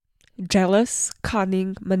jealous,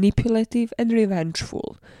 cunning, manipulative, and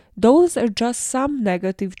revengeful. Those are just some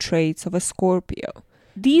negative traits of a Scorpio.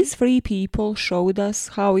 These three people showed us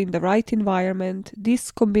how in the right environment,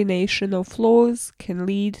 this combination of flaws can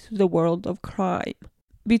lead to the world of crime.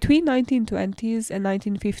 Between 1920s and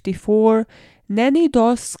 1954, Nanny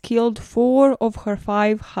Doss killed 4 of her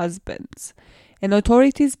 5 husbands, and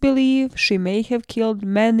authorities believe she may have killed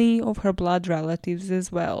many of her blood relatives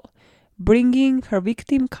as well, bringing her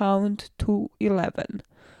victim count to 11.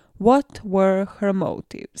 What were her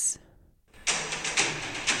motives?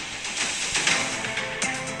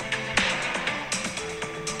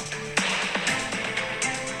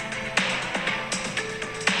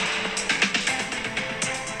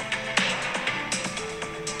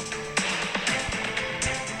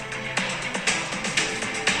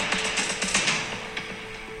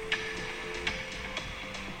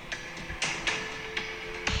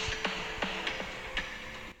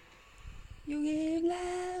 You gave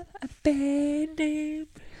love a bad name,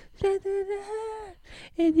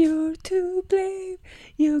 and you're to blame.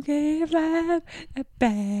 You gave love a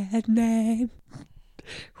bad name.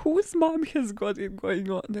 Whose mom has got it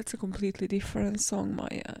going on? That's a completely different song,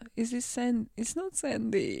 Maya. Is this Sandy? It's not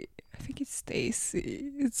Sandy. I think it's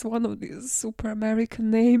Stacy. It's one of these super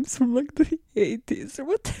American names from like the 80s or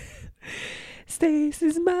what?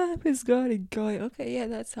 Stacy's mom has got it going. Okay, yeah,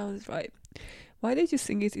 that sounds right. Why did you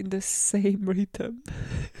sing it in the same rhythm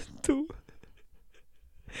too?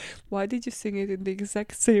 Why did you sing it in the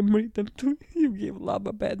exact same rhythm too? You give love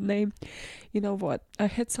a bad name. You know what? I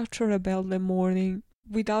had such a rebellion morning.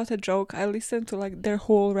 Without a joke, I listened to like their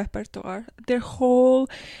whole repertoire.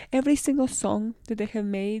 Every single song that they have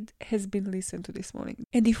made has been listened to this morning.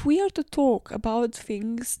 And if we are to talk about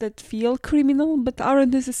things that feel criminal but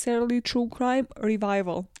aren't necessarily true crime,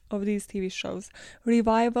 revival of these TV shows.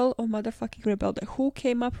 Revival of motherfucking rebellion. Who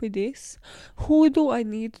came up with this? Who do I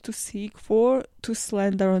need to seek for to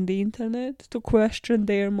slander on the internet, to question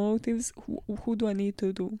their motives? Who do I need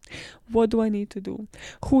to do? What do I need to do?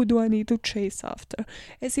 Who do I need to chase after?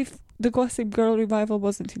 As if the Gossip Girl revival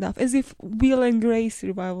wasn't enough. As if Will and Grace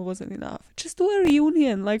revival wasn't enough. Just do a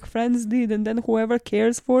reunion like Friends did, and then whoever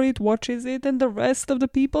cares for it watches it, and the rest of the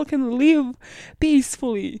people can live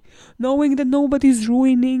peacefully, knowing that nobody's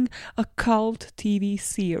ruining a cult TV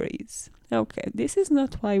series. Okay, this is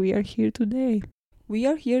not why we are here today. We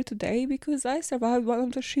are here today because I survived one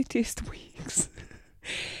of the shittiest weeks.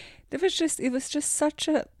 It was just such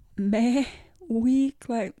a meh week,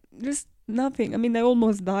 like just nothing. I mean, I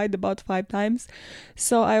almost died about 5 times.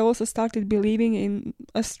 So I also started believing in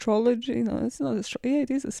astrology. No, it's not astrology. Yeah,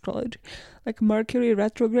 it is astrology. Like Mercury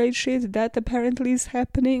retrograde shit. That apparently is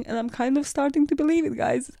happening. And I'm kind of starting to believe it,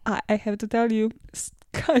 guys. I have to tell you,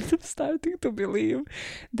 kind of starting to believe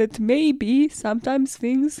that maybe sometimes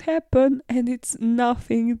things happen and it's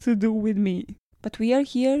nothing to do with me. But we are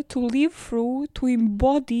here to live through, to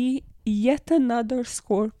embody yet another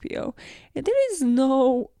Scorpio. And there is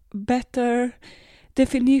no better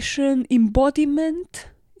definition, embodiment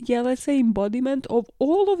of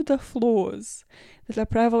all of the flaws that are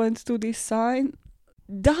prevalent to this sign,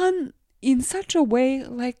 done in such a way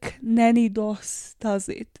like Nanny Doss does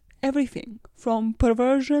it. Everything from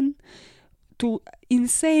perversion to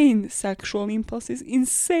insane sexual impulses,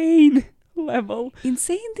 insane level,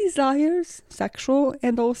 insane desires, sexual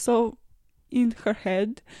and also in her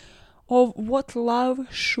head, of what love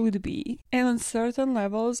should be. And on certain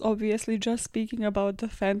levels, obviously just speaking about the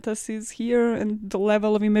fantasies here and the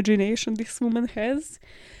level of imagination this woman has,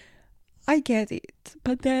 I get it.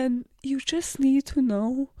 But then you just need to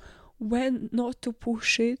know when not to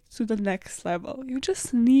push it to the next level. You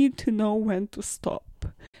just need to know when to stop.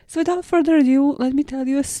 So without further ado, let me tell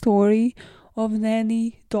you a story of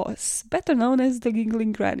Nanny Doss, better known as the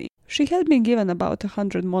Giggling Granny. She had been given about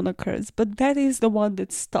 100 monikers, but that is the one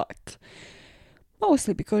that stuck.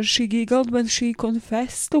 Mostly because she giggled when she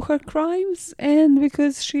confessed to her crimes, and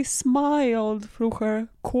because she smiled through her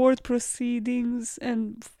court proceedings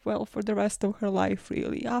and, well, for the rest of her life,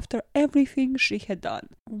 really, after everything she had done.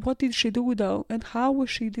 What did she do, though, and how was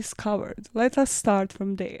she discovered? Let us start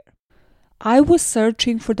from there. I was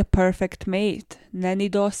searching for the perfect mate, Nanny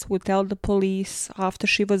Doss would tell the police after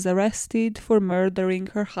she was arrested for murdering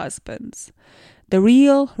her husbands. The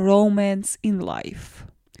real romance in life.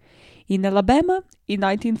 In Alabama, in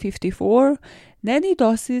 1954, Nanny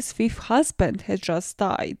Doss's 5th husband had just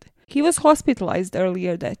died. He was hospitalized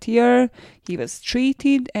earlier that year, he was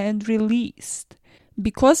treated and released.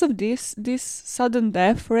 Because of this sudden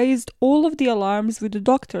death raised all of the alarms with the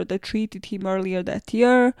doctor that treated him earlier that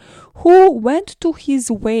year, who went to his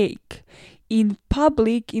wake in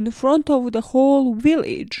public in front of the whole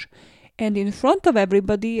village and in front of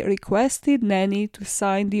everybody requested Nanny to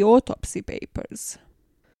sign the autopsy papers.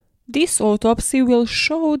 This autopsy will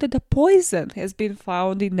show that the poison has been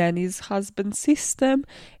found in Nanny's husband's system,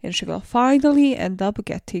 and she will finally end up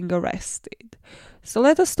getting arrested. So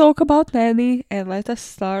let us talk about Nanny, and let us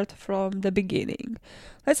start from the beginning.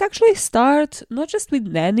 Let's actually start not just with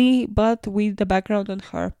Nanny, but with the background on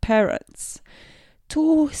her parents.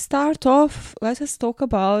 To start off, let us talk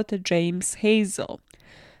about James Hazel.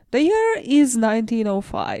 The year is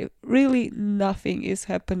 1905. Really, nothing is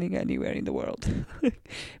happening anywhere in the world.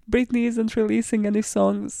 Britney isn't releasing any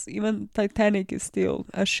songs. Even Titanic is still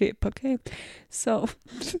a ship, okay? So,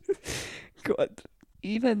 God.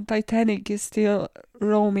 Even Titanic is still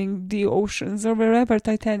roaming the oceans, or wherever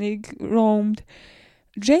Titanic roamed.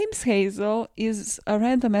 James Hazel is a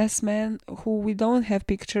random ass man who we don't have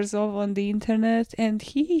pictures of on the internet, and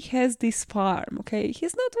he has this farm, okay?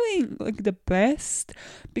 He's not doing like the best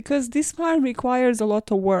because this farm requires a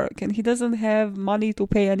lot of work and he doesn't have money to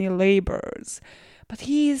pay any laborers. But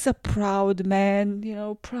he is a proud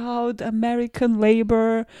man, proud American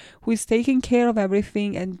laborer who is taking care of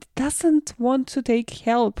everything and doesn't want to take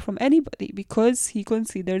help from anybody because he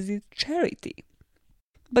considers it charity.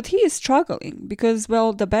 But he is struggling because,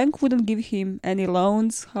 the bank wouldn't give him any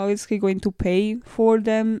loans. How is he going to pay for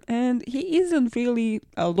them? And he isn't really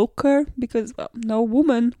a looker because, no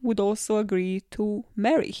woman would also agree to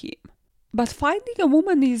marry him. But finding a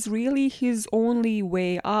woman is really his only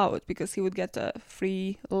way out because he would get a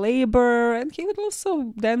free labor and he would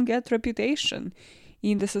also then get reputation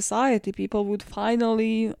in the society. People would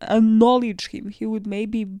finally acknowledge him. He would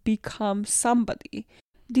maybe become somebody.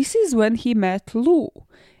 This is when he met Lou.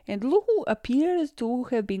 And Lou appeared to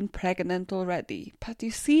have been pregnant already. But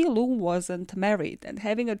you see, Lou wasn't married. And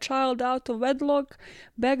having a child out of wedlock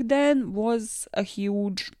back then was a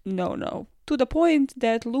huge no-no. To the point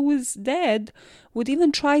that Lou's dad would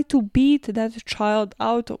even try to beat that child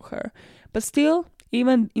out of her. But still,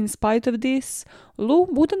 even in spite of this, Lou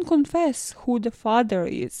wouldn't confess who the father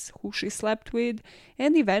is, who she slept with,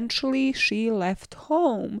 and eventually she left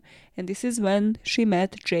home. And this is when she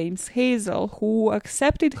met James Hazel, who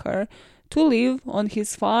accepted her to live on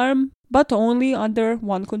his farm, but only under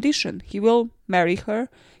one condition. He will marry her,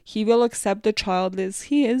 he will accept the child as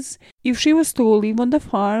his, if she was to live on the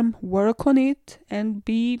farm, work on it, and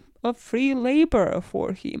be a free laborer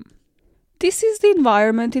for him. This is the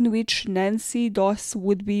environment in which Nancy Doss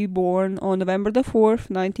would be born on November the 4th,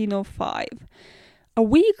 1905. A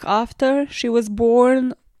week after she was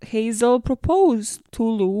born, Hazel proposed to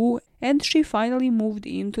Lou and she finally moved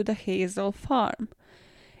into the Hazel farm.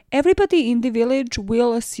 Everybody in the village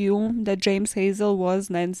will assume that James Hazel was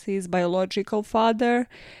Nancy's biological father,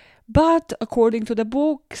 but according to the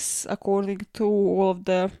books, according to all of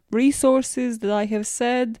the resources that I have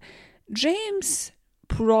said, James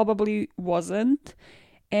probably wasn't.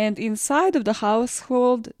 And inside of the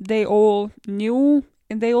household, they all knew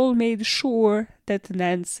and they all made sure that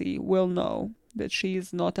Nancy will know that she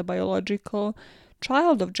is not a biological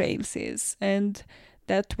child of James's, and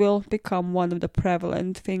that will become one of the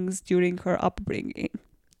prevalent things during her upbringing.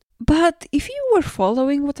 But if you were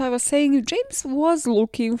following what I was saying, James was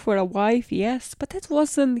looking for a wife, yes, but that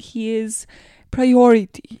wasn't his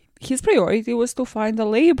priority. His priority was to find a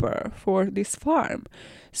laborer for this farm.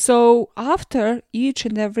 So after each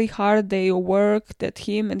and every hard day of work that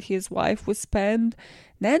him and his wife would spend,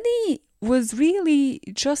 Nanny was really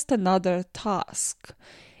just another task.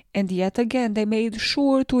 And yet again, they made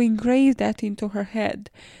sure to engrave that into her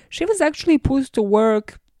head. She was actually put to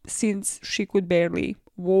work since she could barely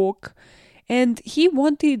walk. And he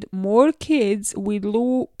wanted more kids with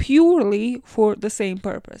Lou purely for the same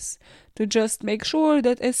purpose. To just make sure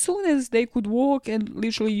that as soon as they could walk and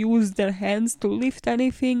literally use their hands to lift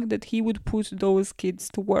anything, that he would put those kids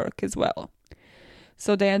to work as well.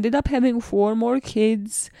 So they ended up having 4 more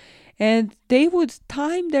kids, and they would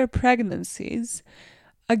time their pregnancies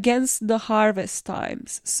against the harvest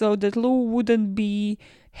times so that Lou wouldn't be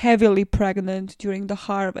heavily pregnant during the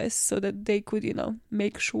harvest, so that they could,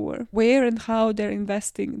 make sure where and how they're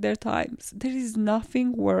investing their times. There is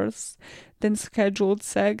nothing worse than scheduled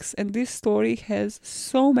sex, and this story has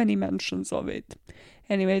so many mentions of it.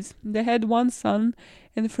 Anyways, they had 1 son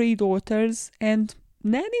and 3 daughters, and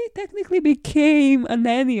Nanny technically became a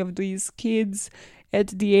nanny of these kids at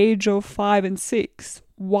the age of 5 and 6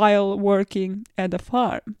 while working at the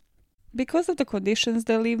farm. Because of the conditions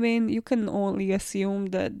they live in, you can only assume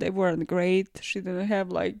that they weren't great. She didn't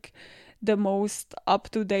have the most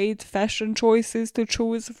up-to-date fashion choices to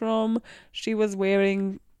choose from. She was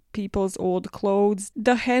wearing people's old clothes,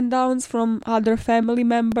 the hand-downs from other family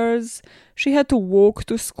members. She had to walk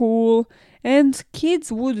to school, and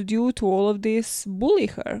kids would, due to all of this, bully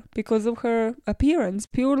her because of her appearance,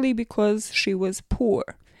 purely because she was poor.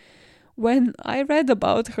 When I read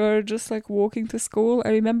about her just like walking to school, I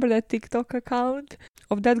remember that TikTok account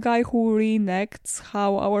of that guy who reenacts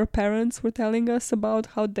how our parents were telling us about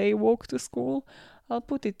how they walk to school. I'll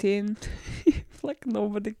put it in if like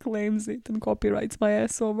nobody claims it and copyrights my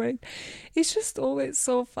ass over it. It's just always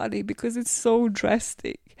so funny because it's so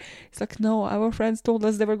drastic. It's like, no, our friends told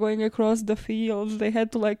us they were going across the fields. They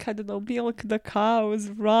had to like, I don't know, milk the cows,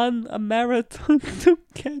 run a marathon to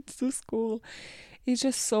get to school. It's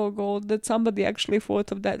just so gold that somebody actually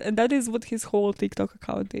thought of that. And that is what his whole TikTok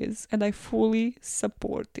account is. And I fully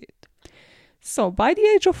support it. So by the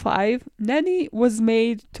age of 5, Nanny was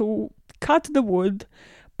made to cut the wood,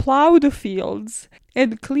 plow the fields,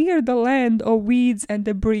 and clear the land of weeds and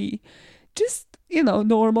debris. Just,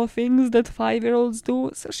 normal things that 5-year-olds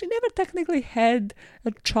do. So she never technically had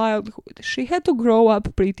a childhood. She had to grow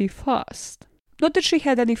up pretty fast. Not that she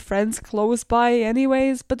had any friends close by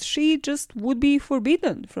anyways, but she just would be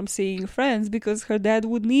forbidden from seeing friends because her dad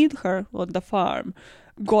would need her on the farm.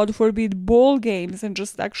 God forbid ball games and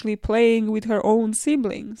just actually playing with her own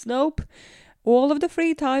siblings. Nope. All of the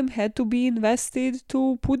free time had to be invested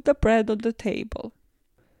to put the bread on the table.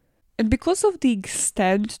 And because of the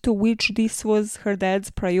extent to which this was her dad's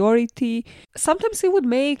priority, sometimes he would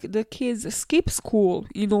make the kids skip school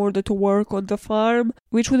in order to work on the farm,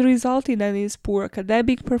 which would result in Annie's poor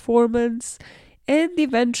academic performance, and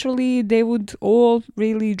eventually they would all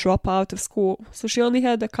really drop out of school. So she only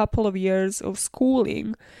had a couple of years of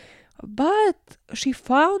schooling, but she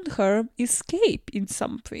found her escape in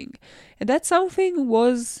something, and that something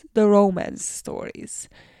was the romance stories.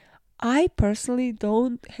 I personally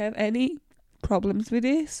don't have any problems with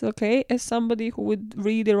this, okay? As somebody who would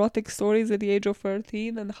read erotic stories at the age of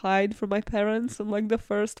 13 and hide from my parents on like the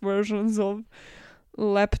first versions of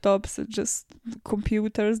laptops, just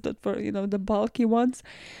computers that were, the bulky ones,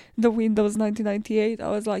 the Windows 1998, I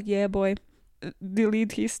was like, yeah, boy,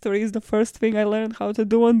 delete history is the first thing I learned how to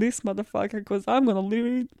do on this motherfucker, because I'm gonna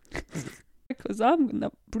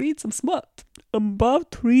read some smut. I'm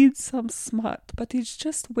about to read some smut, but it's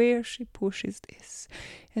just where she pushes this.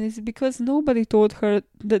 And it's because nobody taught her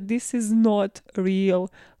that this is not real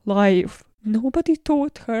life. Nobody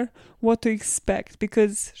taught her what to expect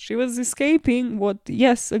because she was escaping what,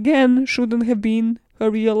 yes, again, shouldn't have been her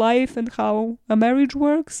real life and how a marriage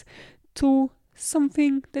works to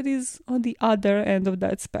something that is on the other end of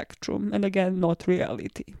that spectrum, and again, not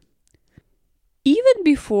reality. Even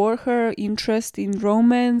before her interest in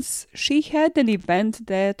romance, she had an event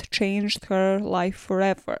that changed her life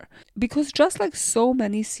forever. Because just like so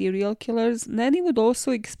many serial killers, Nanny would also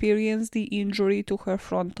experience the injury to her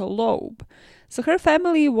frontal lobe. So her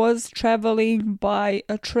family was traveling by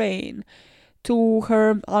a train to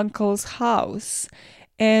her uncle's house.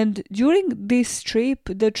 And during this trip,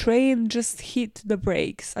 the train just hit the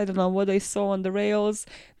brakes. I don't know what they saw on the rails.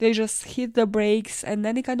 They just hit the brakes and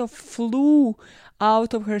then it kind of flew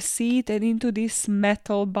out of her seat and into this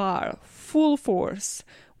metal bar, full force,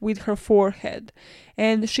 with her forehead.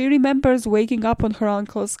 And she remembers waking up on her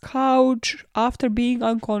uncle's couch after being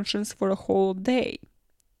unconscious for a whole day.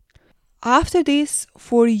 After this,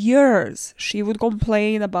 for years, she would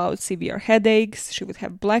complain about severe headaches, she would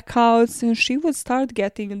have blackouts, and she would start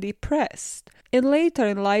getting depressed. And later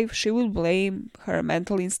in life, she would blame her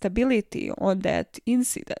mental instability on that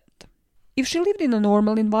incident. If she lived in a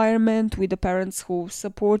normal environment with the parents who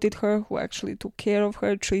supported her, who actually took care of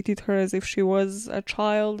her, treated her as if she was a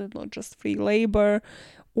child and not just free labor,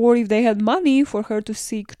 or if they had money for her to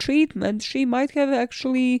seek treatment, she might have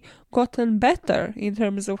actually gotten better in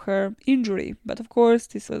terms of her injury. But of course,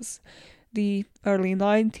 this was the early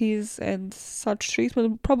 90s and such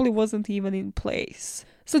treatment probably wasn't even in place.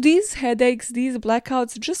 So these headaches, these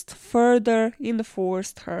blackouts just further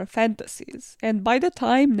enforced her fantasies. And by the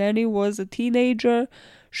time Nanny was a teenager,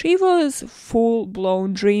 she was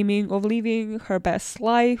full-blown dreaming of living her best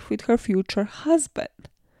life with her future husband.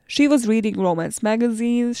 She was reading romance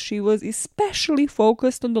magazines, she was especially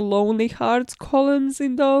focused on the Lonely Hearts columns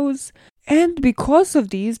in those. And because of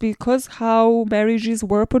these, because how marriages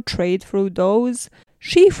were portrayed through those,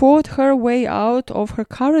 she thought her way out of her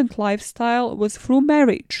current lifestyle was through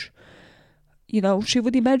marriage. She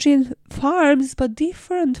would imagine farms, but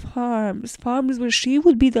different farms. Farms where she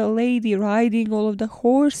would be the lady riding all of the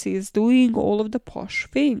horses, doing all of the posh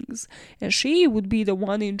things. And she would be the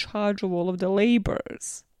one in charge of all of the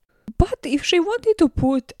laborers. But if she wanted to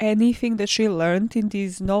put anything that she learned in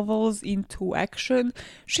these novels into action,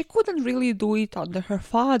 she couldn't really do it under her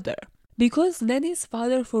father. Because Nanny's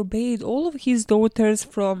father forbade all of his daughters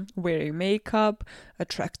from wearing makeup,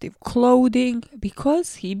 attractive clothing,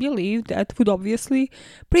 because he believed that would obviously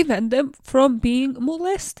prevent them from being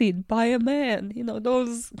molested by a man. You know,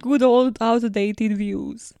 those good old outdated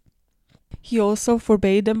views. He also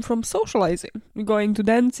forbade them from socializing, going to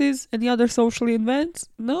dances, any other social events.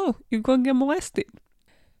 No, you're going to get molested.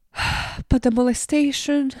 But the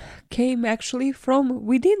molestation came actually from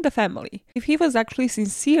within the family. If he was actually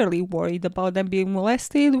sincerely worried about them being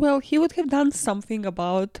molested, well, he would have done something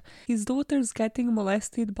about his daughters getting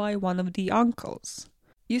molested by one of the uncles.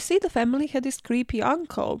 You see, the family had this creepy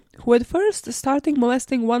uncle who at first started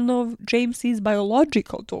molesting one of James's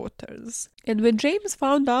biological daughters. And when James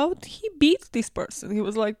found out, he beat this person. He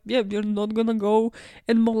was like, yeah, you're not gonna go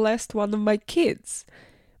and molest one of my kids.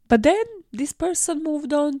 But then this person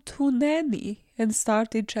moved on to Nanny and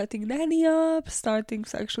started chatting Nanny up, starting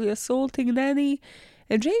sexually assaulting Nanny,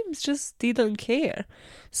 and James just didn't care.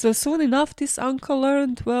 So soon enough, this uncle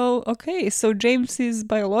learned, well, okay, so James's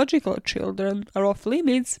biological children are off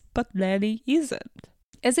limits, but Nanny isn't.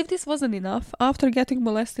 As if this wasn't enough, after getting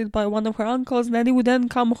molested by one of her uncles, Nanny would then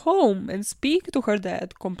come home and speak to her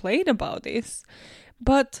dad, complain about this.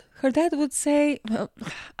 But her dad would say, well,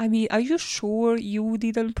 I mean, are you sure you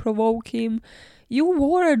didn't provoke him? You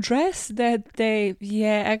wore a dress that day.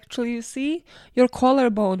 Yeah, actually, you see, your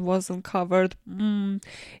collarbone wasn't covered. It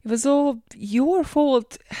was all your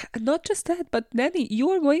fault. Not just that, but Nanny, you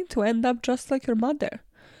are going to end up just like your mother.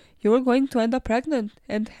 You are going to end up pregnant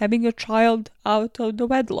and having a child out of the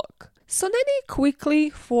wedlock. So Nanny quickly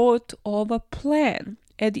thought of a plan.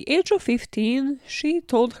 At the age of 15, she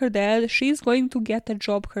told her dad she's going to get a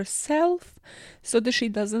job herself so that she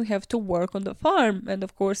doesn't have to work on the farm. And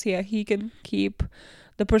of course, yeah, he can keep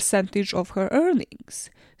the percentage of her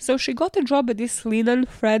earnings. So she got a job at this linen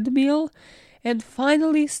thread mill and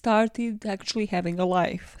finally started actually having a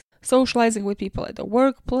life. Socializing with people at the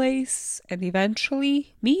workplace and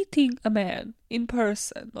eventually meeting a man in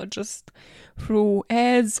person, not just through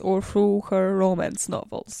ads or through her romance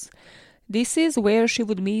novels. This is where she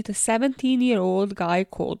would meet a 17-year-old guy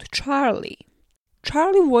called Charlie.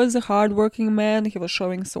 Charlie was a hard-working man, he was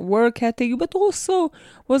showing some work ethic, but also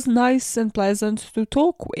was nice and pleasant to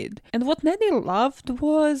talk with. And what Nanny loved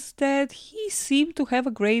was that he seemed to have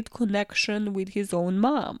a great connection with his own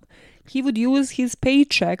mom. He would use his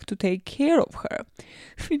paycheck to take care of her.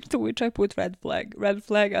 To which I put red flag. Red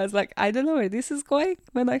flag, I was like, I don't know where this is going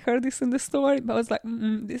when I heard this in the story. But I was like,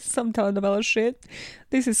 this is some telenovela shit.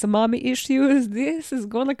 This is some mommy issues. This is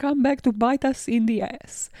gonna come back to bite us in the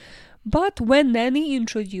ass. But when Nanny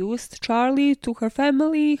introduced Charlie to her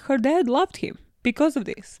family, her dad loved him because of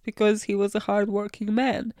this. Because he was a hard-working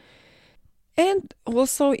man. And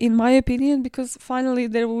also, in my opinion, because finally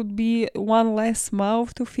there would be one less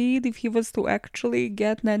mouth to feed if he was to actually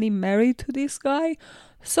get Nanny married to this guy.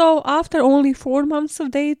 So after only 4 months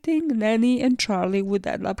of dating, Nanny and Charlie would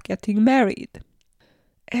end up getting married.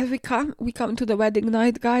 As we come to the wedding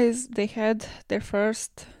night, guys. They had their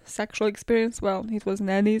first sexual experience. Well, it was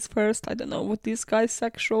Nanny's first. I don't know what this guy's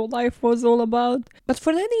sexual life was all about. But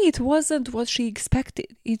for Nanny, it wasn't what she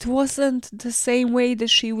expected. It wasn't the same way that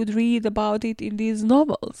she would read about it in these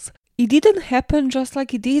novels. It didn't happen just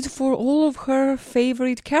like it did for all of her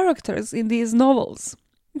favorite characters in these novels.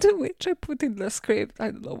 To which I put in the script, I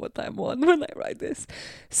don't know what I'm on when I write this.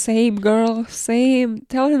 Same girl, same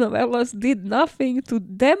telenovelas did nothing to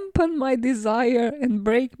dampen my desire and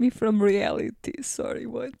break me from reality. Sorry,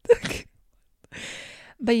 what?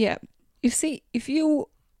 But yeah, you see, if you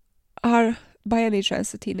are by any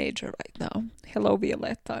chance a teenager right now, hello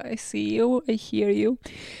Violetta, I see you, I hear you.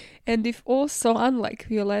 And if also, unlike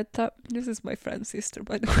Violetta, this is my friend's sister,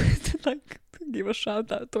 by the way, to give a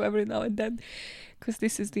shout out to every now and then, because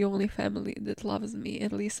this is the only family that loves me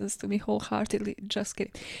and listens to me wholeheartedly. Just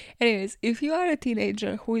kidding. Anyways, if you are a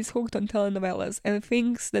teenager who is hooked on telenovelas and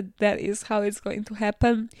thinks that that is how it's going to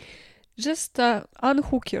happen, just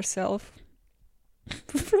unhook yourself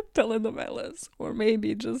from telenovelas, or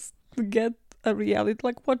maybe just get a reality,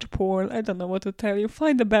 like watch porn. I don't know what to tell you.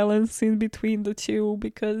 Find a balance in between the two,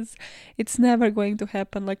 because it's never going to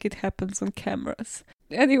happen like it happens on cameras.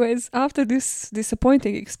 Anyways, after this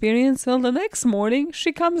disappointing experience, well, the next morning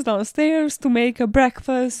she comes downstairs to make a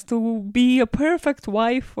breakfast, to be a perfect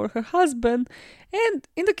wife for her husband, and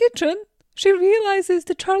in the kitchen she realizes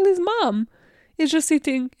that Charlie's mom is just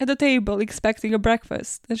sitting at the table expecting a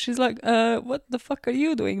breakfast, and she's like, what the fuck are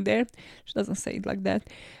you doing there? She doesn't say it like that.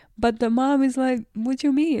 But the mom is like, what do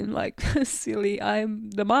you mean? Like, silly,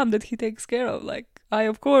 I'm the mom that he takes care of. Like, I,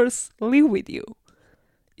 of course, live with you.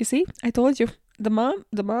 You see, I told you, the mom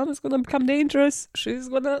is gonna become dangerous. She's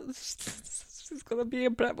gonna be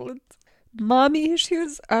a prevalent. Mommy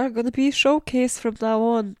issues are gonna be showcased from now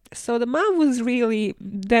on. So the mom was really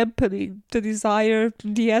dampening the desire,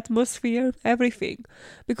 the atmosphere, everything.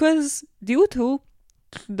 Because due to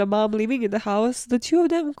the mom living in the house, the two of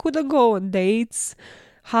them couldn't go on dates.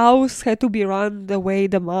 House had to be run the way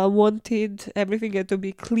the mom wanted. Everything had to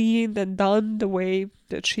be cleaned and done the way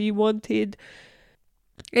that she wanted.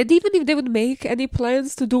 And even if they would make any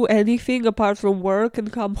plans to do anything apart from work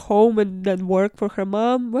and come home and then work for her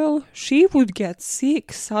mom, well, she would get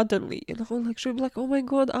sick suddenly. Like she'd be like, oh my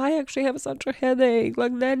god, I actually have such a headache.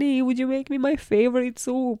 Like, Nanny, would you make me my favorite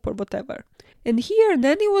soup or whatever? And here,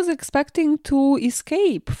 Nanny was expecting to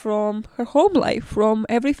escape from her home life, from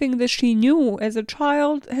everything that she knew as a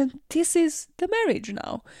child, and this is the marriage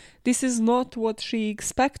now. This is not what she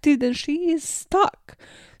expected, and she is stuck.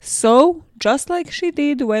 So, just like she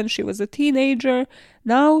did when she was a teenager,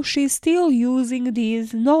 now she's still using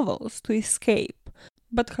these novels to escape.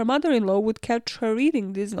 But her mother-in-law would catch her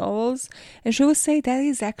reading these novels, and she would say that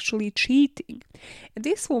is actually cheating. And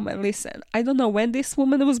this woman, listen, I don't know when this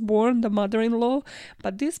woman was born, the mother-in-law,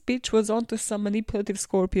 but this bitch was onto some manipulative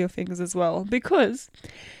Scorpio things as well. Because,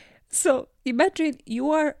 so imagine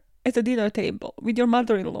you are at a dinner table with your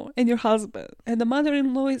mother-in-law and your husband, and the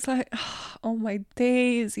mother-in-law is like, oh my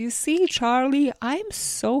days, you see, Charlie, I'm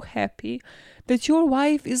so happy that your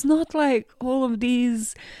wife is not like all of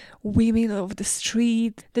these women of the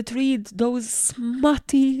street that read those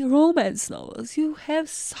smutty romance novels. You have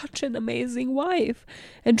such an amazing wife.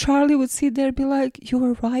 And Charlie would sit there and be like, you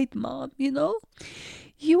are right, Mom,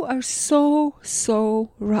 you are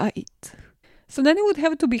so right. So then he would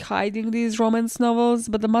have to be hiding these romance novels,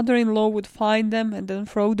 but the mother-in-law would find them and then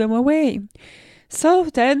throw them away. So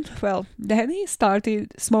then he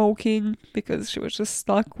started smoking because she was just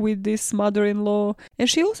stuck with this mother-in-law. And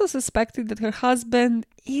she also suspected that her husband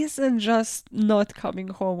isn't just not coming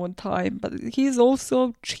home on time, but he's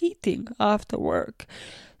also cheating after work.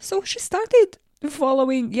 So she started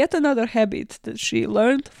following yet another habit that she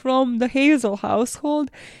learned from the Hazel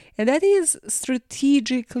household, and that is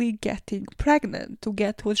strategically getting pregnant to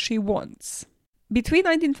get what she wants. Between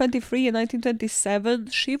 1923 and 1927,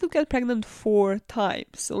 she would get pregnant 4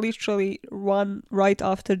 times, literally one right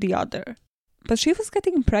after the other. But she was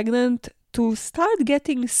getting pregnant to start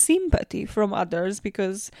getting sympathy from others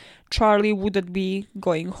because Charlie wouldn't be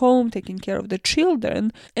going home, taking care of the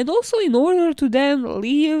children, and also in order to then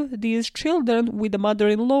leave these children with the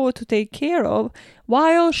mother-in-law to take care of,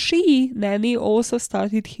 while she, Nanny, also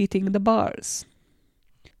started hitting the bars.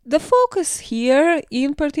 The focus here,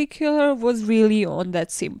 in particular, was really on that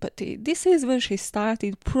sympathy. This is when she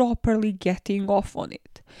started properly getting off on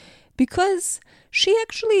it. Because she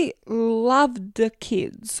actually loved the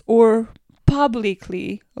kids, or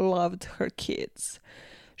publicly loved her kids.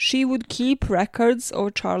 She would keep records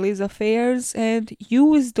of Charlie's affairs and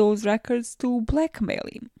use those records to blackmail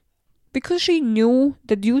him. Because she knew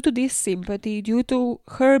that due to this sympathy, due to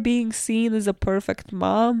her being seen as a perfect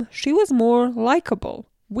mom, she was more likable.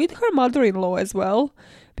 With her mother-in-law as well,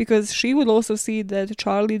 because she would also see that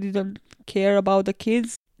Charlie didn't care about the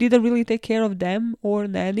kids, didn't really take care of them or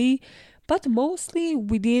Nanny, but mostly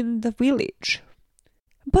within the village.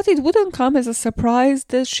 But it wouldn't come as a surprise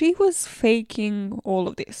that she was faking all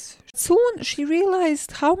of this. Soon she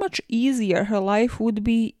realized how much easier her life would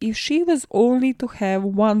be if she was only to have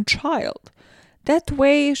one child. That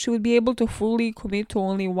way she would be able to fully commit to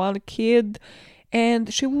only one kid,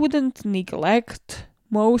 and she wouldn't neglect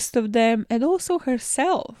most of them, and also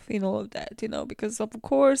herself in all of that, because of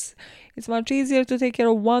course it's much easier to take care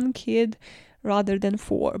of one kid rather than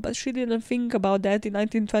 4. But she didn't think about that in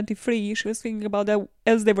 1923. She was thinking about that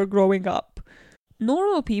as they were growing up.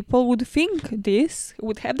 Normal people would think this,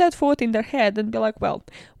 would have that thought in their head and be like, well,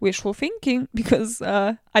 wishful thinking, because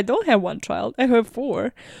I don't have one child, I have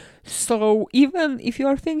 4. So even if you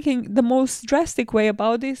are thinking the most drastic way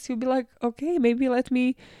about this, you'll be like, okay, maybe let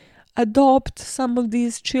me adopt some of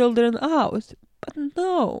these children out. But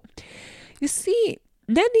no. You see,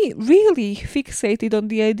 Nanny really fixated on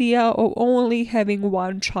the idea of only having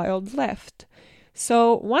one child left.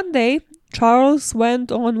 So one day, Charles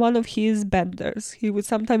went on one of his benders. He would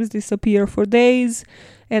sometimes disappear for days,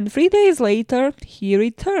 and 3 days later, he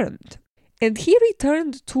returned. And he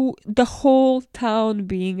returned to the whole town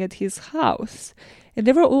being at his house. And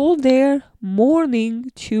they were all there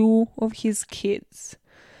mourning 2 of his kids.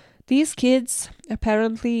 These kids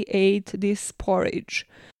apparently ate this porridge.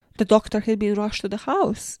 The doctor had been rushed to the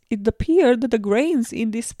house. It appeared that the grains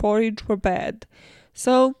in this porridge were bad.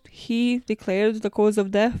 So he declared the cause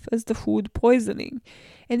of death as the food poisoning.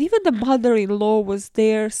 And even the mother-in-law was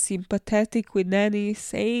there, sympathetic with Nanny,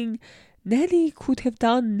 saying Nanny could have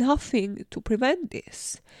done nothing to prevent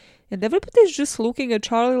this. And everybody's just looking at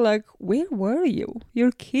Charlie like, where were you?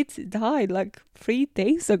 Your kids died like 3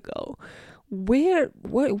 days ago. Why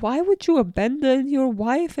would you abandon your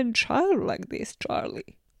wife and child like this,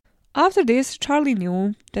 Charlie? After this, Charlie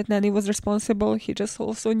knew that Nanny was responsible. He just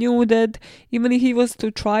also knew that even if he was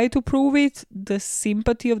to try to prove it, the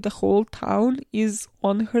sympathy of the whole town is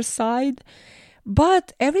on her side.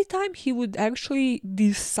 But every time he would actually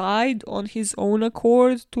decide on his own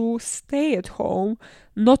accord to stay at home,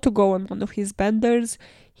 not to go on one of his benders,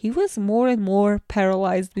 he was more and more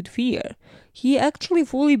paralyzed with fear. He actually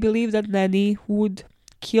fully believed that Nanny would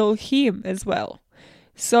kill him as well.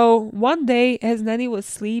 So one day, as Nanny was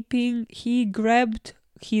sleeping, he grabbed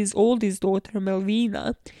his oldest daughter,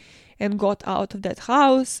 Melvina, and got out of that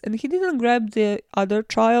house. And he didn't grab the other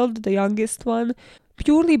child, the youngest one,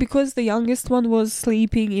 purely because the youngest one was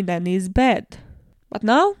sleeping in Nanny's bed. But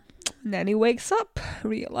now, Nanny wakes up,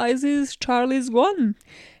 realizes Charlie's gone.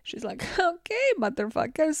 She's like, okay,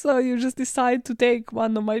 motherfucker, so you just decide to take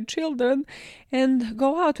one of my children and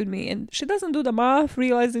go out with me. And she doesn't do the math,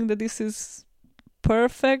 realizing that this is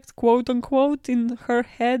perfect, quote unquote, in her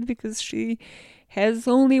head because she has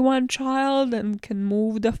only one child and can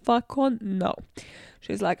move the fuck on. No.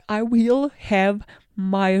 She's like, I will have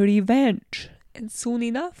my revenge. And soon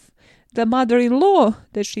enough, the mother-in-law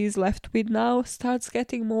that she's left with now starts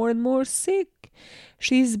getting more and more sick.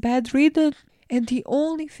 She's bedridden, and the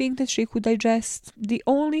only thing that she could digest, the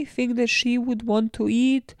only thing that she would want to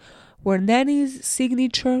eat were Nanny's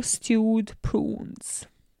signature stewed prunes.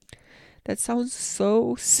 That sounds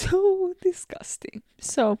so disgusting.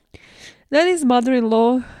 So, Nanny's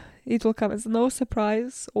mother-in-law, it will come as no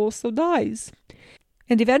surprise, also dies.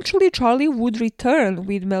 And eventually Charlie would return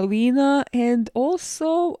with Melvina and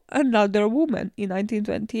also another woman in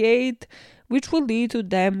 1928, which would lead to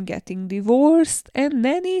them getting divorced and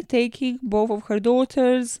Nanny taking both of her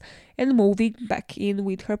daughters and moving back in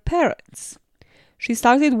with her parents. She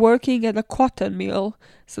started working at a cotton mill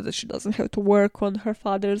so that she doesn't have to work on her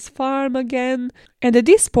father's farm again. And at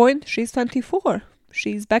this point, she's 24.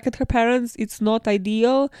 She's back at her parents'. It's not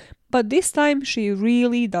ideal, but this time she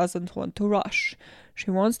really doesn't want to rush.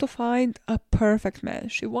 She wants to find a perfect man.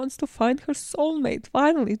 She wants to find her soulmate,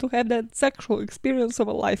 finally, to have that sexual experience of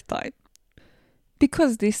a lifetime.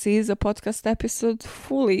 Because this is a podcast episode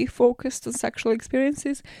fully focused on sexual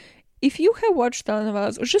experiences, if you have watched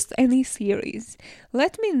telenovelas or just any series,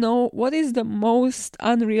 let me know what is the most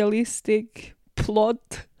unrealistic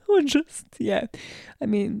plot or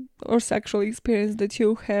or sexual experience that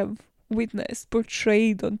you have witnessed,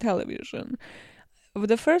 portrayed on television.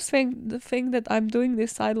 The thing that I'm doing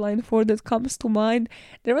this sideline for that comes to mind,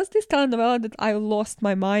 there was this telenovela that I lost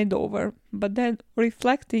my mind over, but then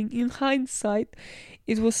reflecting in hindsight,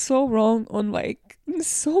 it was so wrong on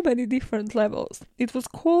so many different levels. It was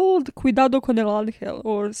called Cuidado con el Ángel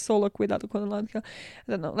or Solo Cuidado con el Ángel.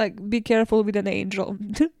 I don't know, be careful with an angel.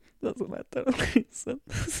 Doesn't matter. It's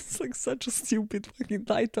such a stupid fucking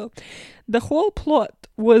title. The whole plot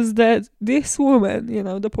was that this woman,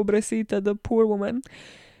 the pobrecita, the poor woman,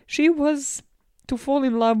 she was to fall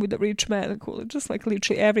in love with a rich man, just like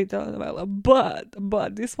literally every telenovela.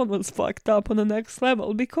 But this one was fucked up on the next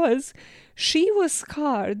level because she was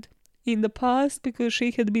scarred in the past because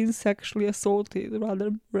she had been sexually assaulted,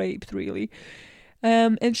 rather raped, really.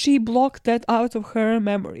 And she blocked that out of her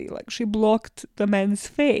memory. She blocked the man's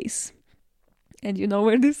face. And you know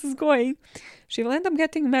where this is going. She will end up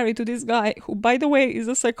getting married to this guy, who, by the way, is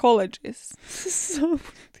a psychologist. So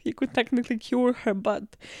he could technically cure her, but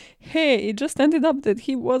hey, it just ended up that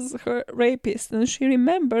he was her rapist. And she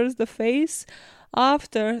remembers the face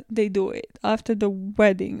after they do it, after the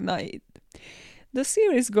wedding night. The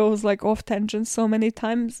series goes off tangent so many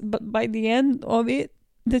times, but by the end of it,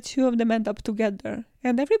 the two of them end up together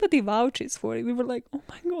and everybody vouches for it. We were like, oh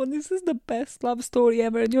my god, this is the best love story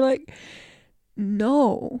ever. And you're like,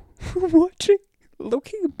 no.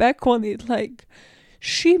 Looking back on it,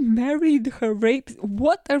 she married her rape.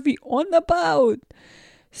 What are we on about?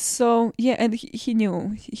 So yeah, and he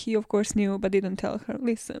knew. He of course knew, but didn't tell her.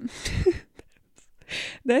 Listen.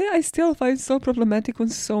 That I still find so problematic on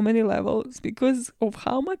so many levels because of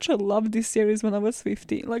how much I loved this series when I was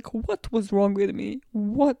 15. What was wrong with me?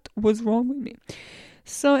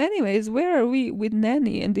 So anyways, where are we with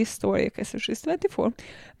Nanny in this story? Okay, so she's 24,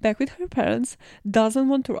 back with her parents, doesn't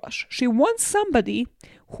want to rush. She wants somebody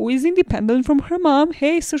who is independent from her mom.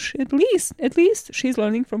 Hey, so at least she's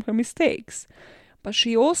learning from her mistakes. But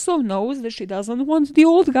she also knows that she doesn't want the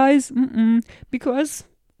old guys, because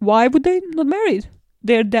why would they not married?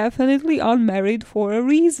 They're definitely unmarried for a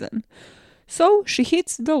reason. So she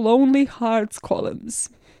hits the lonely hearts columns.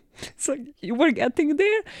 So you were getting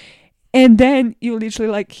there, and then you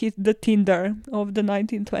literally like hit the Tinder of the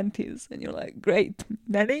 1920s, and you're like, great,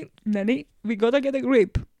 Nanny, we gotta get a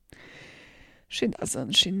grip. She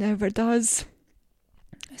doesn't. She never does.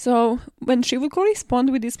 So when she would correspond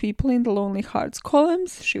with these people in the Lonely Hearts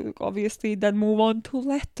columns, she would obviously then move on to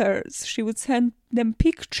letters. She would send them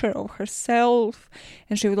picture of herself,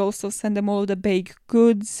 and she would also send them all the baked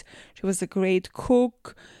goods. She was a great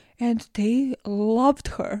cook, and they loved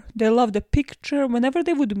her. They loved the picture. Whenever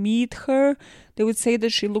they would meet her, they would say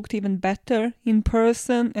that she looked even better in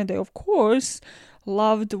person, and they, of course,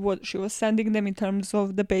 loved what she was sending them in terms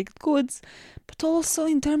of the baked goods, but also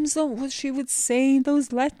in terms of what she would say in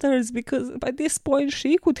those letters, because by this point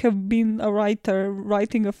she could have been a writer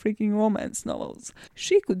writing a freaking romance novels.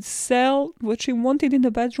 She could sell what she wanted in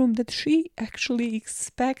the bedroom that she actually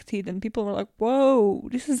expected, and people were like, whoa,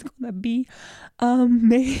 this is gonna be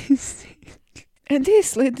amazing. And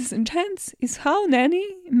this, ladies and gents, is how Nanny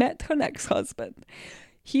met her next husband.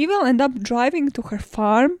 He will end up driving to her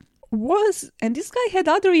farm, and this guy had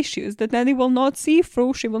other issues that Nanny will not see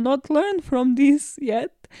through. She will not learn from this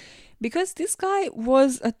yet, because this guy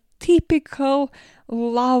was a typical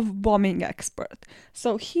love bombing expert.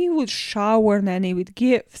 So he would shower Nanny with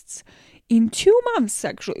gifts in 2 months,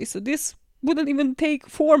 actually. So this wouldn't even take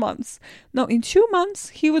 4 months. No, in 2 months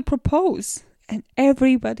he would propose, and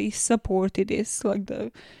everybody supported this. Like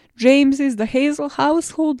the Jameses, the Hazel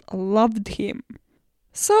household loved him.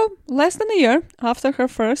 So, less than a year after her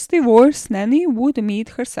first divorce, Nanny would meet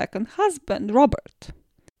her second husband, Robert.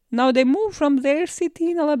 Now, they moved from their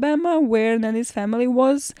city in Alabama, where Nanny's family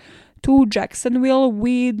was, to Jacksonville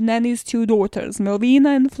with Nanny's 2 daughters, Melvina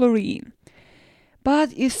and Florine.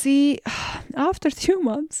 But you see, after 2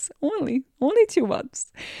 months, only 2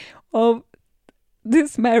 months of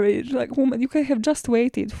this marriage, like, woman, you could have just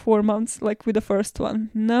waited 4 months, like with the first one.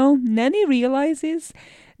 No, Nanny realizes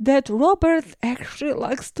that Robert actually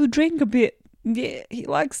likes to drink a bit. Yeah, he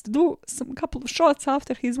likes to do some couple of shots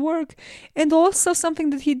after his work. And also something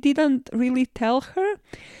that he didn't really tell her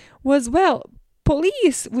was, well,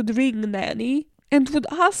 police would ring Nanny and would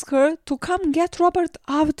ask her to come get Robert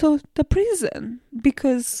out of the prison,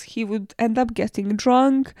 because he would end up getting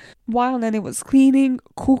drunk while Nanny was cleaning,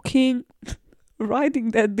 cooking, riding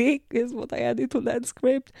that dick is what I added to that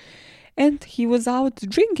script. And he was out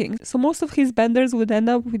drinking. So most of his benders would end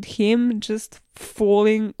up with him just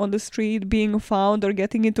falling on the street, being found, or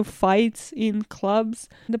getting into fights in clubs.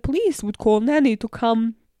 The police would call Nanny to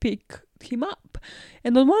come pick him up.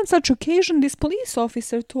 And on one such occasion, this police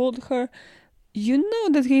officer told her, you know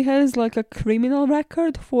that he has like a criminal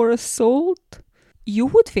record for assault? You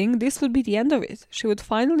would think this would be the end of it. She would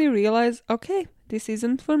finally realize, okay, this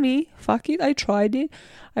isn't for me. Fuck it, I tried it.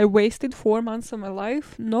 I wasted 4 months of my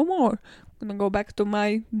life. No more. I'm gonna go back to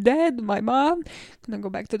my dad, my mom. Gonna go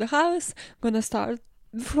back to the house. Gonna start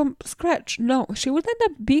from scratch. No, she would end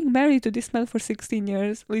up being married to this man for 16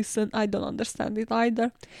 years. Listen, I don't understand it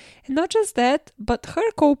either. And not just that, but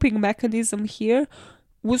her coping mechanism here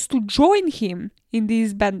was to join him in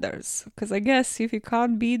these benders. Because I guess if you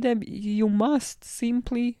can't beat them, you must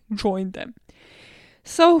simply join them.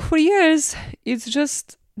 So for years, it's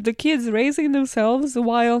just the kids raising themselves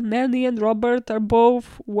while Nanny and Robert are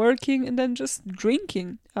both working and then just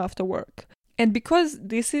drinking after work. And because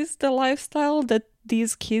this is the lifestyle that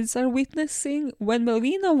these kids are witnessing, when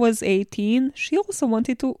Melvina was 18, she also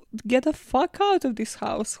wanted to get the fuck out of this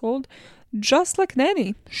household, just like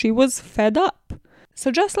Nanny. She was fed up. So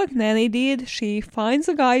just like Nanny did, she finds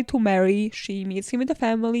a guy to marry, she meets him in the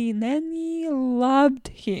family. Nanny loved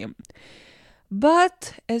him.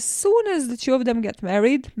 But as soon as the two of them get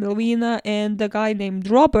married, Melvina and the guy named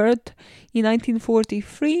Robert, in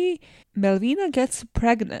 1943, Melvina gets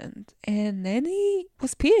pregnant, and Nanny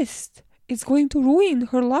was pissed. It's going to ruin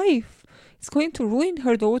her life. It's going to ruin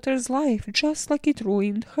her daughter's life, just like it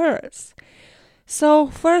ruined hers. So,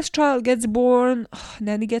 first child gets born,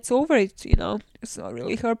 Nanny gets over it, it's not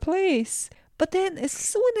really her place. But then, as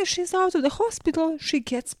soon as she's out of the hospital, she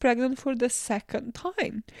gets pregnant for the second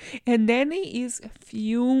time. And Nanny is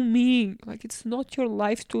fuming. Like, it's not your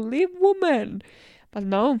life to live, woman. But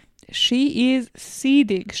no, she is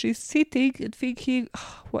seething. She's sitting and thinking,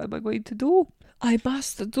 what am I going to do? I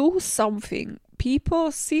must do something.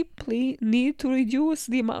 People simply need to reduce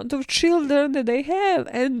the amount of children that they have.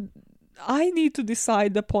 And I need to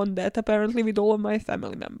decide upon that, apparently, with all of my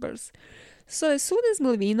family members. So as soon as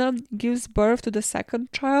Melvina gives birth to the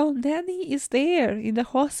second child, Nanny is there in the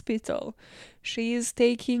hospital. She is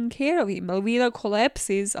taking care of him. Melvina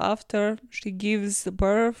collapses after she gives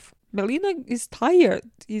birth. Melvina is tired,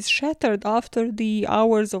 is shattered after the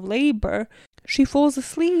hours of labor. She falls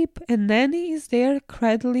asleep and Nanny is there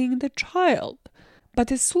cradling the child. But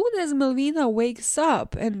as soon as Melvina wakes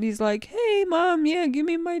up and is like, hey, mom, yeah, give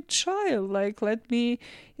me my child. Like, let me,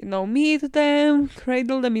 meet them,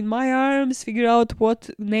 cradle them in my arms, figure out what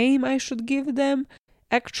name I should give them.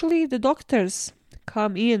 Actually, the doctors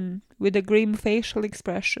come in with the grim facial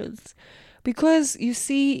expressions. Because, you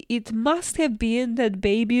see, it must have been that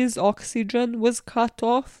baby's oxygen was cut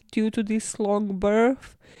off due to this long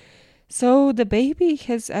birth. So the baby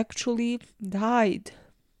has actually died.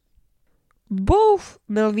 Both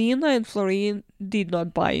Melvina and Florine did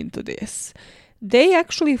not buy into this. They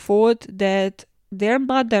actually thought that their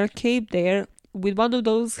mother came there with one of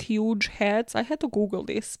those huge hats. I had to Google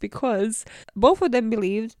this because both of them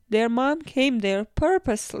believed their mom came there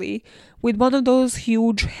purposely with one of those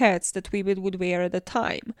huge hats that women would wear at the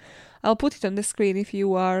time. I'll put it on the screen if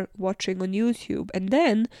you are watching on YouTube. And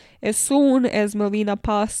then, as soon as Melvina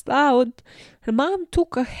passed out, her mom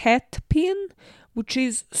took a hat pin, which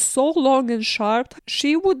is so long and sharp.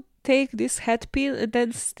 She would take this hat pin and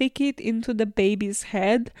then stick it into the baby's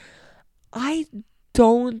head. I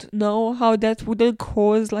don't know how that wouldn't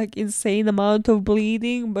cause insane amount of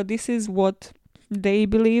bleeding, but this is what they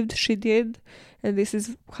believed she did, and this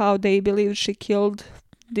is how they believed she killed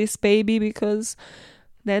this baby, because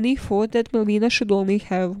Nanny thought that Melvina should only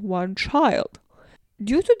have one child.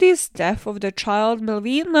 Due to this death of the child,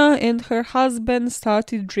 Melvina and her husband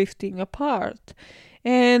started drifting apart.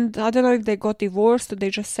 And I don't know if they got divorced or they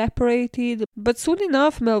just separated. But soon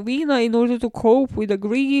enough, Melvina, in order to cope with the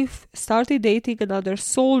grief, started dating another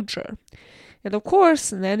soldier. And of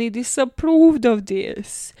course, Nanny disapproved of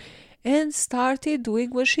this and started doing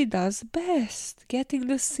what she does best, getting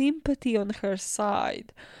the sympathy on her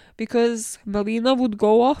side. Because Melvina would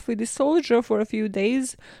go off with the soldier for a few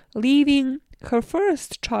days, leaving her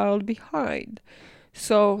first child behind.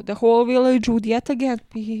 So the whole village would yet again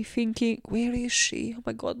be thinking, where is she? Oh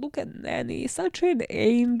my god, look at Nanny, such an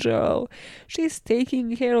angel. She's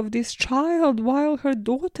taking care of this child while her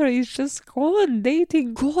daughter is just gone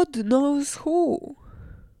dating God knows who.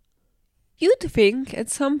 You'd think at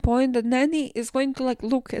some point that Nanny is going to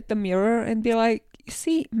look at the mirror and be like,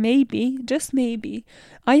 see, maybe, just maybe,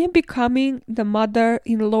 I am becoming the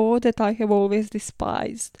mother-in-law that I have always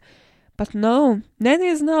despised. But no, Nanny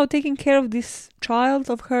is now taking care of this child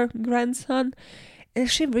of her grandson, and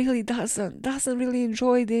she really doesn't really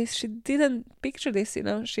enjoy this. She didn't picture this,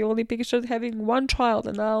 she only pictured having one child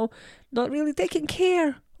and now not really taking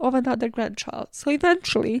care of another grandchild. So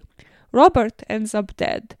eventually, Robert ends up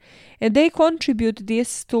dead, and they contribute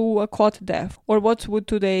this to a cot death, or what would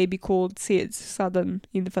today be called SIDS, sudden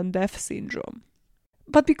infant death syndrome.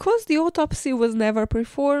 But because the autopsy was never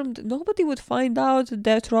performed, nobody would find out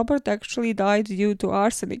that Robert actually died due to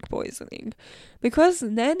arsenic poisoning. Because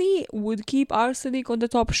Nanny would keep arsenic on the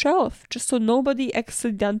top shelf, just so nobody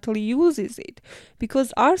accidentally uses it.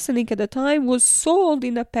 Because arsenic at the time was sold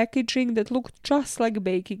in a packaging that looked just like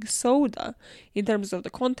baking soda, in terms of the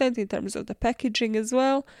content, in terms of the packaging as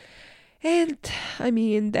well. And,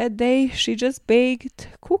 that day she just baked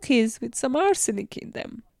cookies with some arsenic in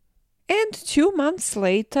them. And 2 months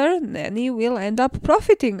later, Nanny will end up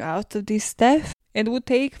profiting out of this death and would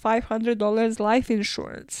take $500 life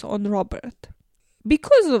insurance on Robert.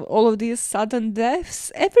 Because of all of these sudden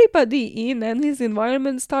deaths, everybody in Nanny's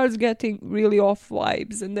environment starts getting really off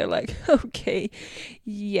vibes, and they're like, okay,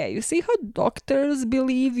 yeah, you see how doctors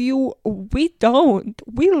believe you? We don't.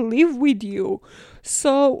 We live with you.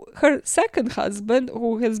 So her second husband,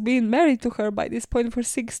 who has been married to her by this point for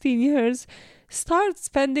 16 years, starts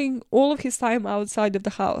spending all of his time outside of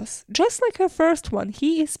the house. Just like her first one,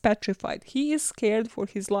 he is petrified. He is scared for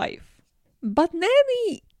his life. But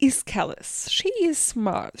Nanny is callous. She is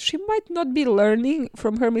smart. She might not be learning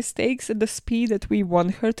from her mistakes at the speed that we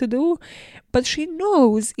want her to do, but she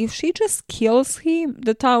knows if she just kills him,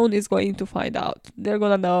 the town is going to find out. They're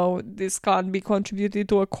gonna know this can't be contributed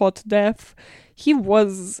to a cot death. He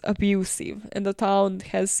was abusive, and the town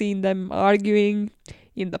has seen them arguing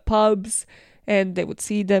in the pubs, and they would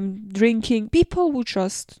see them drinking. People would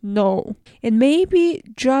just know. And maybe,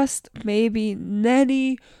 just maybe,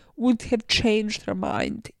 Nanny would have changed her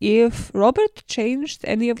mind if Robert changed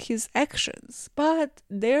any of his actions. But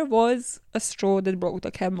there was a straw that broke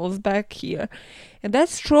the camel's back here. And that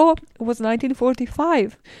straw was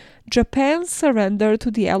 1945. Japan surrendered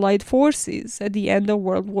to the Allied forces at the end of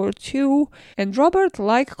World War II, and Robert,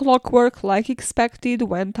 like clockwork, like expected,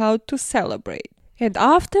 went out to celebrate. And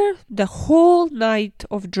after the whole night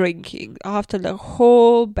of drinking, after the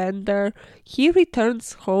whole bender, he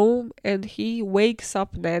returns home and he wakes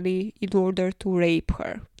up Nanny in order to rape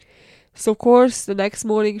her. So, of course, the next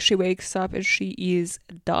morning she wakes up and she is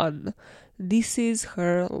done. This is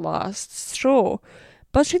her last straw.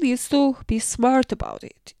 But she needs to be smart about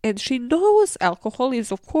it. And she knows alcohol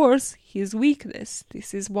is, of course, his weakness.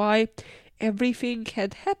 This is why everything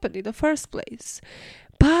had happened in the first place.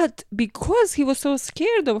 But because he was so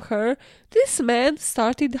scared of her, this man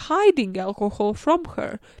started hiding alcohol from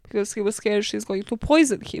her because he was scared she's going to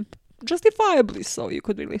poison him. Justifiably so, you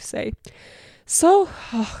could really say. So,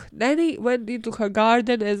 Nanny went into her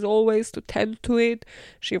garden as always to tend to it.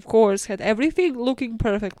 She, of course, had everything looking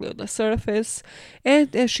perfectly on the surface.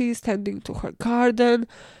 And as she is tending to her garden,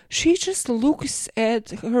 she just looks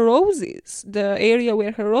at her roses, the area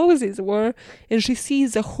where her roses were, and she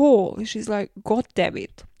sees a hole. And she's like, God damn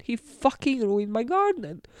it. He fucking ruined my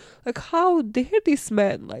garden. Like, how dare this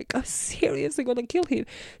man? Like, I'm seriously gonna kill him.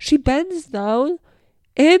 She bends down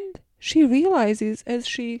and she realizes as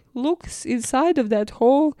she looks inside of that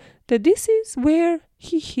hole that this is where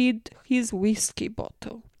he hid his whiskey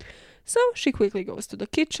bottle. So she quickly goes to the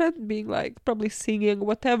kitchen, being like, probably singing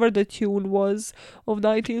whatever the tune was of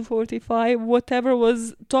 1945, whatever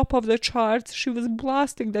was top of the charts. She was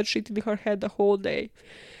blasting that shit in her head the whole day.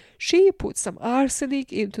 She puts some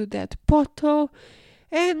arsenic into that bottle,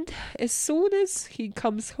 and as soon as he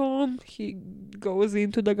comes home, he goes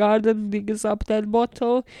into the garden, digs up that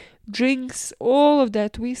bottle, drinks all of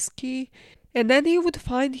that whiskey, and then he would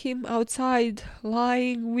find him outside,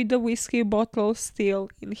 lying with the whiskey bottle still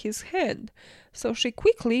in his hand. So she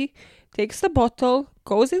quickly takes the bottle,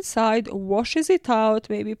 goes inside, washes it out,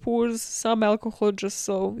 maybe pours some alcohol just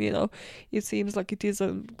so, it seems like it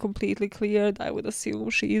isn't completely cleared. I would assume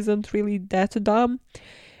she isn't really that dumb.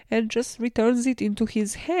 And just returns it into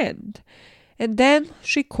his hand. And then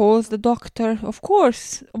she calls the doctor. Of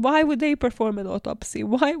course, why would they perform an autopsy?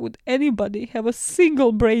 Why would anybody have a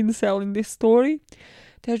single brain cell in this story?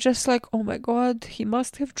 They're just like, oh my god, he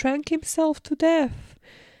must have drank himself to death.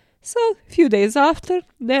 So, a few days after,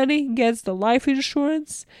 Nanny gets the life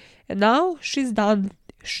insurance, and now she's done.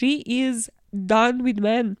 She is done with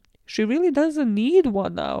men. She really doesn't need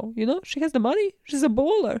one now, She has the money. She's a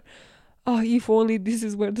baller. Oh, if only this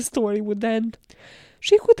is where the story would end.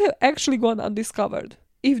 She could have actually gone undiscovered.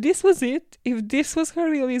 If this was it, if this was her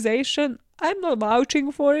realization, I'm not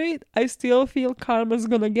vouching for it. I still feel karma's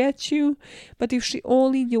gonna get you. But if she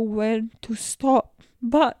only knew when to stop.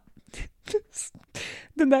 But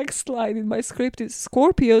the next line in my script is,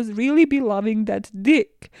 Scorpios really be loving that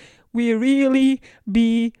dick. We really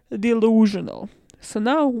be delusional. So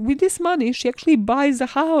now, with this money, she actually buys a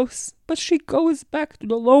house. But she goes back to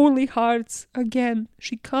the lonely hearts again.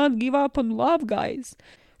 She can't give up on love, guys.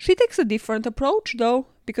 She takes a different approach, though,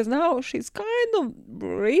 because now she's kind of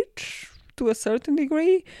rich to a certain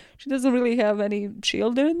degree. She doesn't really have any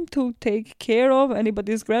children to take care of,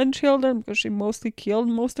 anybody's grandchildren, because she mostly killed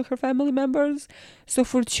most of her family members. So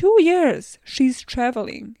for 2 years, she's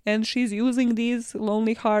traveling, and she's using these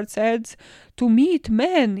Lonely Hearts ads to meet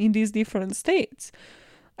men in these different states.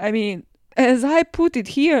 I mean, as I put it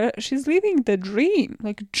here, she's living the dream.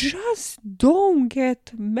 Like, just don't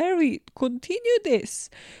get married. Continue this.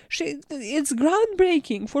 It's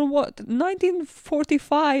groundbreaking for what?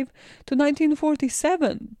 1945 to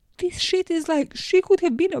 1947. This shit is like, she could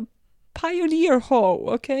have been a pioneer hoe,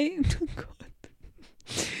 okay? God.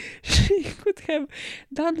 She could have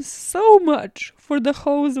done so much for the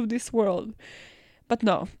hoes of this world. But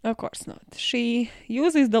no, of course not. She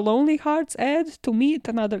uses the Lonely Hearts ad to meet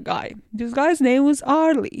another guy. This guy's name was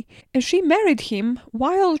Arlie, and she married him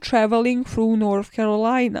while traveling through North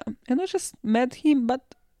Carolina. And not just met him,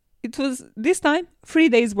 but it was, this time, 3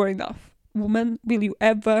 days were enough. Woman, will you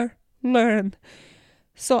ever learn?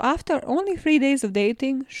 So after only 3 days of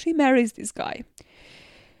dating, she marries this guy.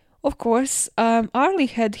 Of course, Arlie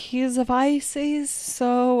had his vices,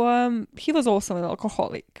 so he was also an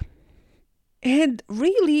alcoholic. And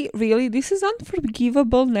really, this is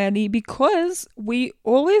unforgivable, Nanny, because we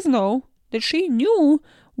always know that she knew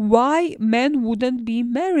why men wouldn't be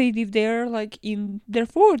married if they're like in their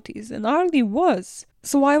 40s, and Arlie was.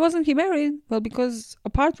 So why wasn't he married? Well, because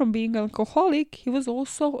apart from being an alcoholic, he was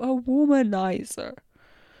also a womanizer.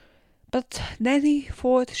 But Nanny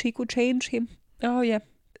thought she could change him. Oh yeah,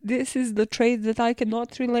 this is the trait that I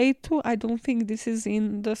cannot relate to. I don't think this is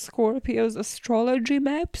in the Scorpios astrology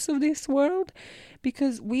maps of this world,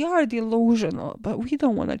 because we are delusional, but we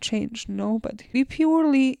don't want to change nobody. We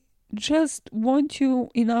purely just want you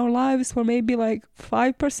in our lives for maybe like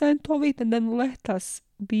 5% of it, and then let us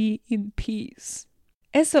be in peace.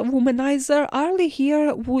 As a womanizer, Arlie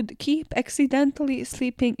here would keep accidentally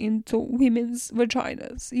sleeping into women's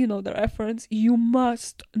vaginas. You know the reference. You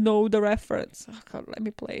must know the reference. Oh God, let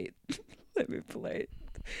me play it. Let me play it.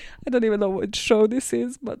 I don't even know what show this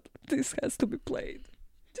is, but this has to be played.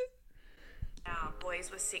 Our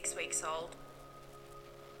boys were 6 weeks old.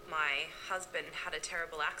 My husband had a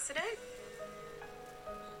terrible accident.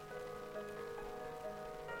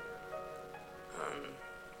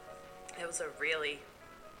 It was a really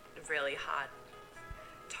hard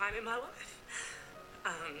time in my life.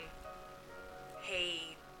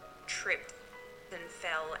 He tripped and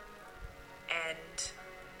fell and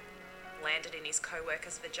landed in his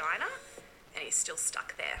co-worker's vagina, and he's still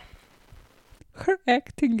stuck there. Her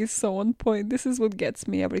acting is so on point. This is what gets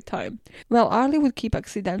me every time. Well, Arlie would keep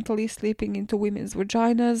accidentally sleeping into women's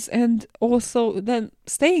vaginas and also then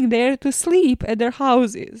staying there to sleep at their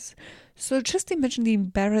houses. So just imagine the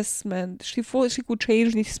embarrassment. She thought she could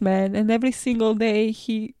change this man, and every single day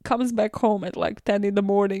he comes back home at like 10 in the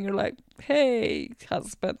morning. You're like, hey,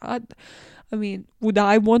 husband. I mean, would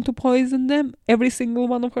I want to poison them? Every single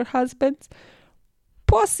one of her husbands?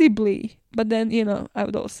 Possibly. But then, you know, I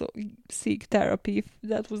would also seek therapy if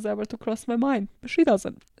that was ever to cross my mind. But she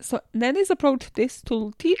doesn't. So Nanny's approach to this,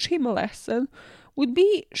 to teach him a lesson, would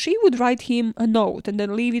be she would write him a note and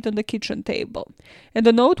then leave it on the kitchen table. And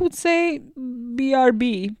the note would say,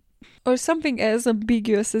 BRB, or something as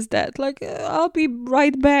ambiguous as that. Like, I'll be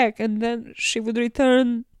right back. And then she would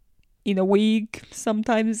return in a week,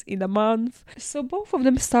 sometimes in a month. So both of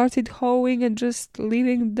them started hoeing and just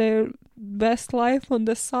living their best life on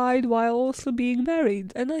the side while also being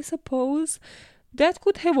married. And I suppose that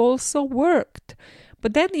could have also worked.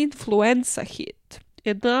 But then influenza hit.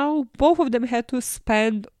 And now both of them had to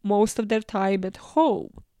spend most of their time at home.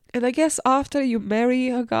 And I guess after you marry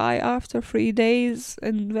a guy after 3 days,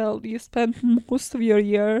 and well, you spend most of your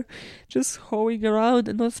year just hoeing around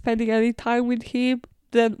and not spending any time with him,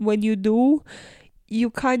 then when you do, you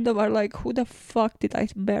kind of are like, who the fuck did I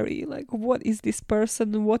marry? Like, what is this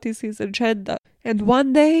person? What is his agenda? And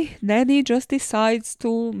one day, Nanny just decides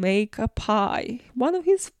to make a pie, one of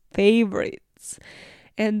his favorites.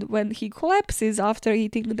 And when he collapses after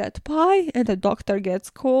eating that pie and the doctor gets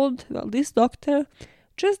called, well, this doctor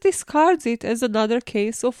just discards it as another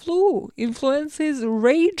case of flu. Influenza is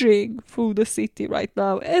raging through the city right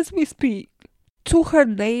now as we speak. To her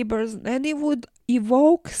neighbors, Nanny would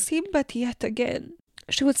evoke sympathy yet again.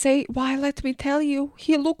 She would say, why, let me tell you,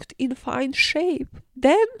 he looked in fine shape.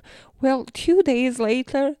 Then, well, 2 days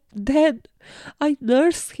later, dead. I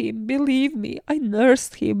nursed him, believe me, I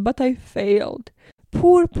nursed him, but I failed.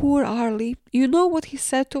 Poor Arlie. You know what he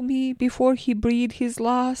said to me before he breathed his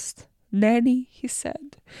last? Nanny, he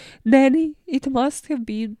said. Nanny, it must have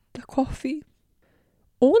been the coffee.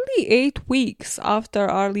 Only 8 weeks after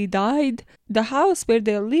Arlie died, the house where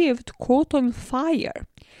they lived caught on fire.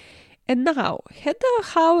 And now, had the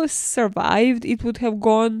house survived, it would have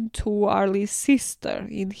gone to Arlie's sister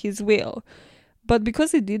in his will. But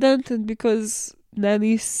because it didn't, and because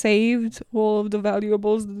Nanny saved all of the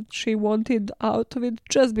valuables that she wanted out of it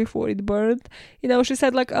just before it burned, you know, she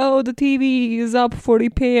said like, oh, the TV is up for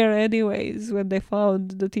repair anyways, when they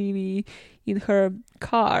found the TV in her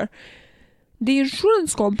car. The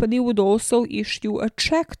insurance company would also issue a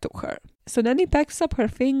check to her. So Nanny packs up her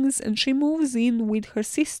things and she moves in with her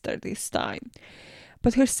sister this time.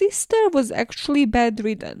 But her sister was actually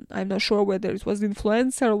bedridden. I'm not sure whether it was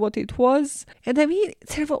influenza or what it was. And I mean,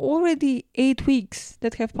 there were already 8 weeks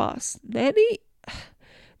that have passed. Nanny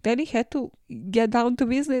had to get down to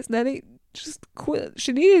business. Nanny just quit.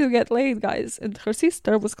 She needed to get laid, guys. And her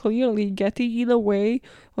sister was clearly getting in the way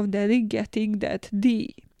of Nanny getting that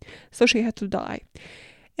D. So she had to die.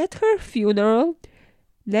 At her funeral,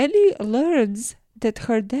 Nanny learns that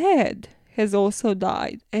her dad has also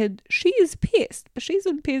died, and she is pissed. But she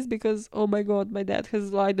isn't pissed because, oh my god, my dad has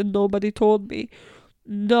died and nobody told me.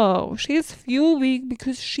 No, she is fuming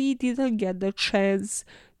because she didn't get the chance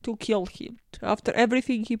to kill him after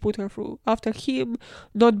everything he put her through, after him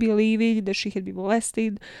not believing that she had been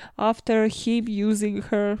molested, after him using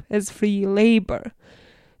her as free labor.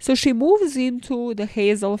 So she moves into the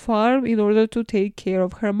Hazel farm in order to take care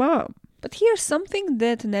of her mom. But here's something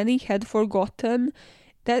that Nanny had forgotten,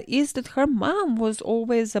 that is that her mom was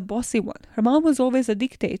always a bossy one. Her mom was always a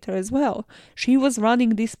dictator as well. She was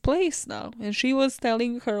running this place now, and she was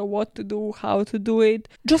telling her what to do, how to do it,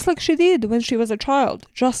 just like she did when she was a child,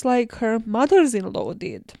 just like her mothers-in-law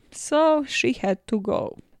did. So she had to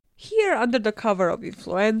go. Here, under the cover of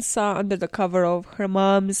influenza, under the cover of her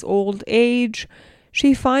mom's old age,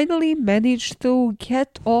 she finally managed to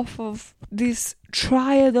get off of this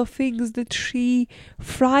triad of things that she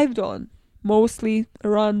thrived on, mostly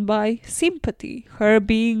run by sympathy, her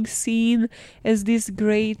being seen as this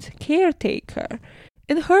great caretaker,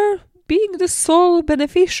 and her being the sole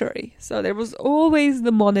beneficiary. So there was always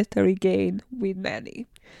the monetary gain with Nanny.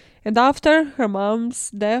 And after her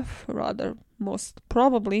mom's death, rather most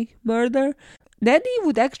probably murder, Nanny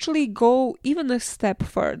would actually go even a step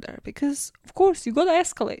further, because of course you gotta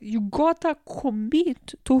escalate, you gotta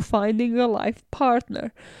commit to finding a life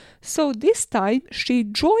partner. So this time she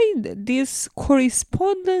joined this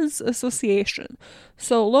correspondence association,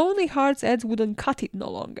 so Lonely Hearts ads wouldn't cut it no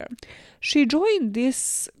longer. She joined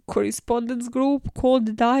this correspondence group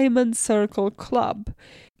called Diamond Circle Club.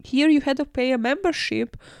 Here you had to pay a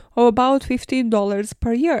membership of about $15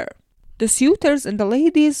 per year. The suitors and the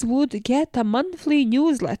ladies would get a monthly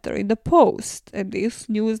newsletter in the post, and this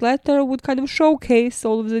newsletter would kind of showcase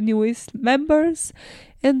all of the newest members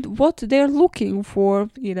and what they're looking for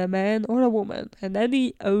in a man or a woman. And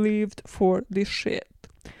Annie lived for this shit.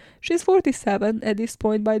 She's 47 at this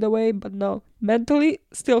point, by the way, but no, mentally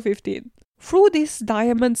still 15. Through this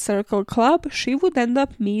Diamond Circle Club, she would end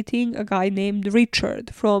up meeting a guy named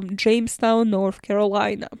Richard from Jamestown, North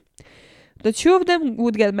Carolina. The two of them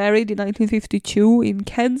would get married in 1952 in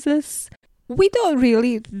Kansas. We don't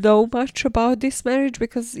really know much about this marriage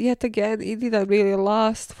because, yet again, it didn't really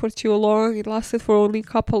last for too long. It lasted for only a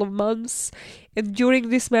couple of months. And during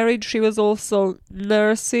this marriage, she was also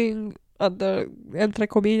nursing, under entre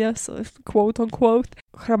comillas, quote unquote,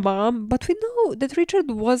 her mom. But we know that Richard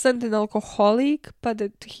wasn't an alcoholic, but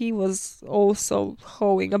that he was also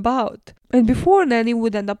hoeing about. And before Nanny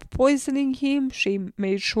would end up poisoning him, she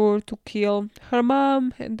made sure to kill her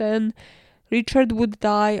mom, and then Richard would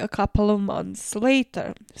die a couple of months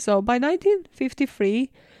later. So by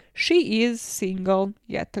 1953, she is single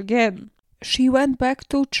yet again. She went back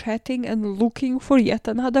to chatting and looking for yet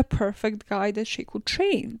another perfect guy that she could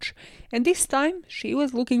change. And this time, she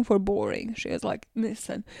was looking for boring. She was like,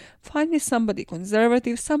 listen, find me somebody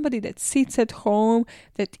conservative, somebody that sits at home,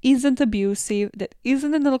 that isn't abusive, that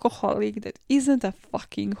isn't an alcoholic, that isn't a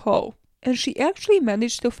fucking hoe. And she actually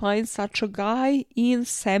managed to find such a guy in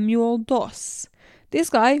Samuel Doss. This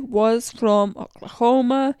guy was from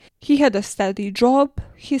Oklahoma. He had a steady job.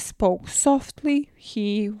 He spoke softly.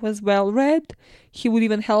 He was well read. He would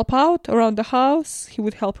even help out around the house. He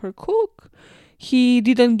would help her cook. He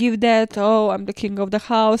didn't give that, oh, I'm the king of the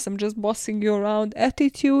house, I'm just bossing you around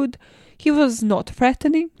attitude. He was not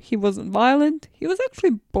threatening. He wasn't violent. He was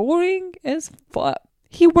actually boring as fuck.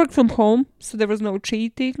 He worked from home, so there was no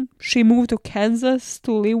cheating. She moved to Kansas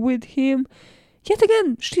to live with him. Yet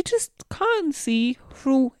again, she just can't see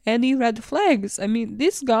through any red flags. I mean,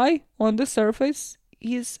 this guy, on the surface,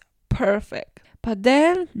 is perfect. But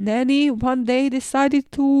then, Nanny one day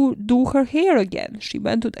decided to do her hair again. She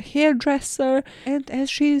went to the hairdresser, and as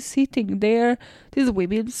she's sitting there, these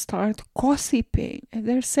women start gossiping. And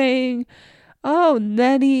they're saying, oh,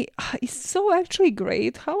 Nanny, it's so actually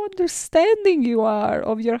great how understanding you are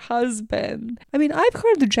of your husband. I mean, I've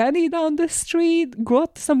heard Jenny down the street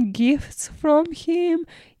got some gifts from him.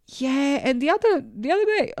 Yeah, and the other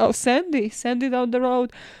day, oh, Sandy down the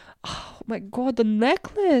road. Oh my God, the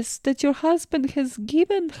necklace that your husband has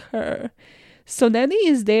given her. So Nanny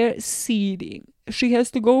is there seething. She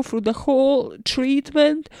has to go through the whole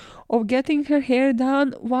treatment of getting her hair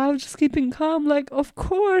done while just keeping calm. Like, of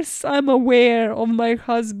course I'm aware of my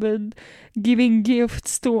husband giving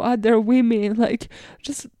gifts to other women. Like,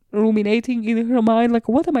 just ruminating in her mind, like,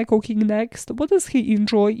 what am I cooking next? What does he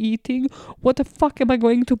enjoy eating? What the fuck am I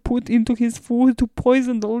going to put into his food to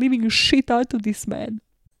poison the living shit out of this man?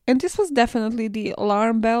 And this was definitely the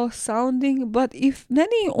alarm bell sounding, but if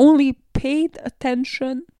Nanny only paid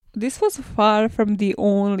attention, this was far from the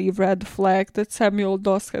only red flag that Samuel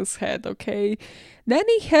Doss has had, okay?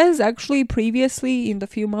 Nanny has actually previously, in the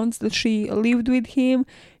few months that she lived with him,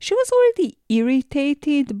 she was already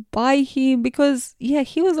irritated by him because, yeah,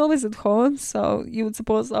 he was always at home, so you would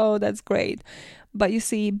suppose, oh, that's great. But you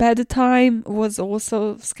see, bedtime was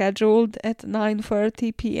also scheduled at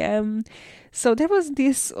 9:30 p.m. So there was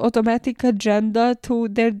this automatic agenda to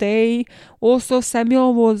their day. Also,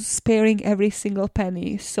 Samuel was sparing every single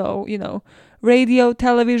penny. So, radio,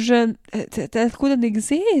 television, that couldn't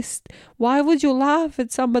exist. Why would you laugh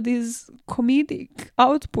at somebody's comedic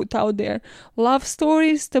output out there? Love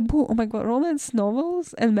stories, taboo. Oh my god, romance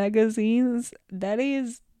novels and magazines,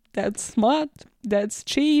 that's smart, that's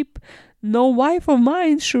cheap. No wife of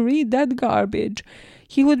mine should read that garbage.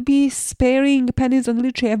 He would be sparing pennies on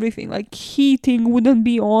literally everything. Like, heating wouldn't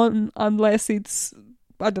be on unless it's,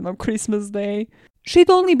 I don't know, Christmas Day.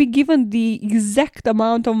 She'd only be given the exact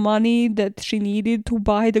amount of money that she needed to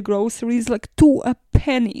buy the groceries, like to a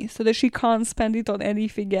penny, so that she can't spend it on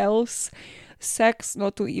anything else. Sex,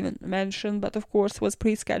 not to even mention, but of course was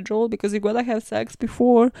pre-scheduled, because you gotta have sex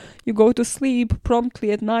before you go to sleep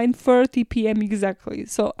promptly at 9:30 p.m. exactly.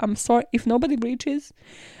 So I'm sorry, if nobody reaches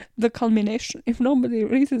the culmination, if nobody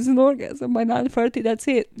reaches an orgasm by 9:30, that's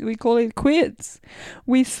it. We call it quits.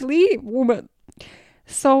 We sleep, woman.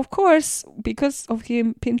 So, of course, because of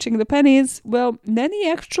him pinching the pennies, well,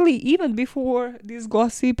 Nanny actually, even before this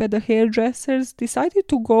gossip at the hairdressers, decided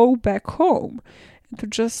to go back home. To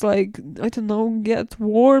just, like, I don't know, get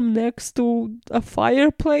warm next to a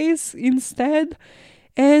fireplace instead.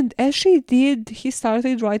 And as she did, he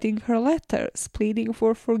started writing her letters, pleading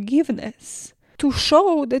for forgiveness. To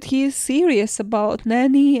show that he is serious about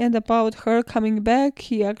Nanny and about her coming back,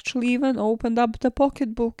 he actually even opened up the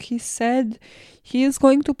pocketbook. He said he is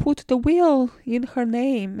going to put the will in her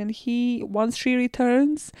name, and once she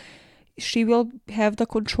returns, she will have the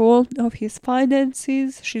control of his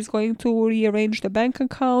finances. She's going to rearrange the bank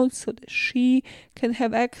account so that she can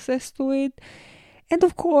have access to it. And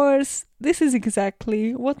of course, this is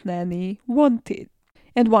exactly what Nanny wanted.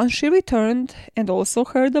 And once she returned and also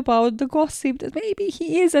heard about the gossip that maybe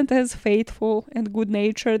he isn't as faithful and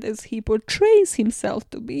good-natured as he portrays himself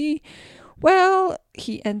to be, well,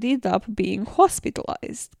 he ended up being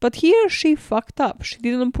hospitalized. But here she fucked up. She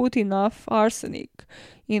didn't put enough arsenic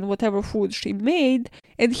in whatever food she made.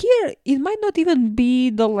 And here, it might not even be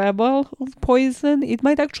the level of poison. It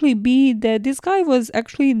might actually be that this guy was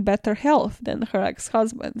actually in better health than her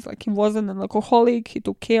ex-husband. Like, he wasn't an alcoholic. He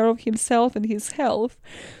took care of himself and his health.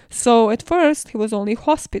 So at first, he was only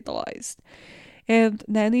hospitalized. And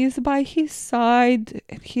Nanny is by his side,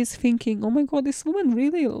 and he's thinking, oh my god, this woman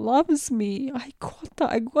really loves me.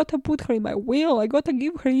 I gotta put her in my will. I gotta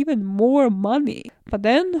give her even more money. But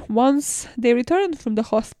then, once they return from the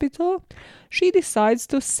hospital, she decides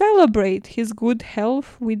to celebrate his good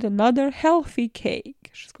health with another healthy cake.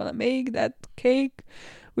 She's gonna make that cake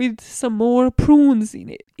with some more prunes in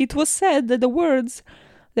it. It was said that the words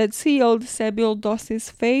that sealed Samuel Doss's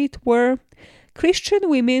fate were, Christian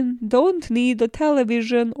women don't need a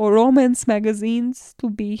television or romance magazines to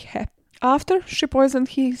be happy. After she poisoned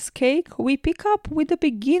his cake, we pick up with the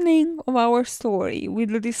beginning of our story, with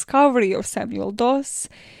the discovery of Samuel Doss,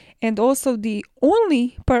 and also the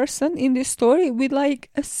only person in this story with like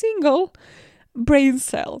a single brain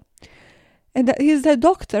cell. And that is the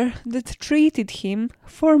doctor that treated him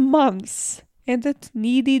for months and that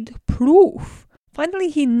needed proof. Finally,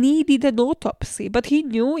 he needed an autopsy, but he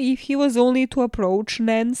knew if he was only to approach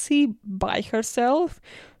Nancy by herself,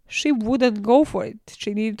 she wouldn't go for it.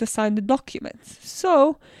 She needed to sign the documents.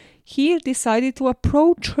 So, he decided to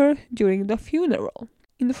approach her during the funeral,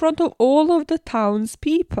 in front of all of the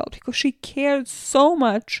townspeople, because she cared so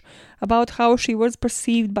much about how she was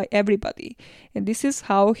perceived by everybody. And this is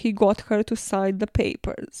how he got her to sign the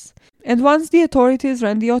papers. And once the authorities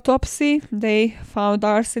ran the autopsy, they found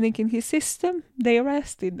arsenic in his system, they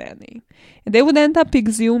arrested Nanny. And they would end up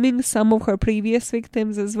exhuming some of her previous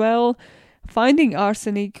victims as well, finding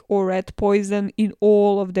arsenic or rat poison in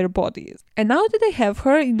all of their bodies. And now that they have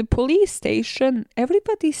her in the police station,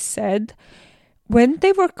 everybody said when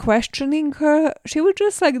they were questioning her, she would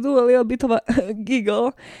just like do a little bit of a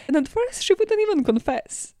giggle. And at first she wouldn't even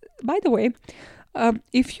confess. By the way,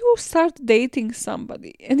 if you start dating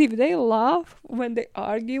somebody and if they laugh when they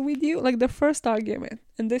argue with you, like the first argument,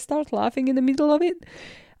 and they start laughing in the middle of it,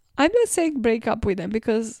 I'm not saying break up with them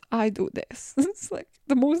because I do this. It's like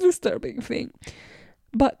the most disturbing thing.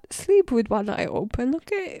 But sleep with one eye open,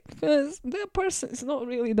 okay? Because that person is not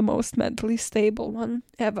really the most mentally stable one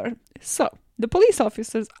ever. So, the police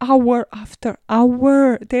officers, hour after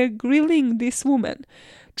hour, they're grilling this woman,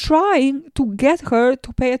 trying to get her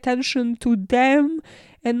to pay attention to them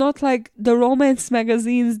and not like the romance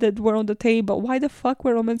magazines that were on the table. Why the fuck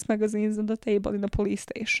were romance magazines on the table in the police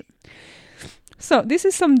station? So, this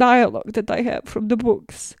is some dialogue that I have from the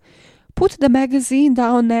books. Put the magazine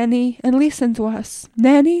down, Nanny, and listen to us.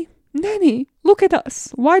 Nanny, look at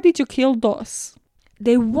us. Why did you kill Doss?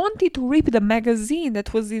 They wanted to rip the magazine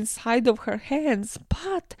that was inside of her hands,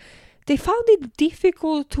 but They found it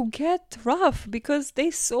difficult to get rough because they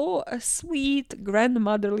saw a sweet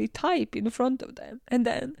grandmotherly type in front of them. And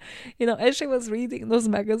then, as she was reading those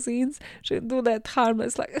magazines, she'd do that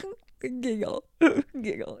harmless, like, giggle,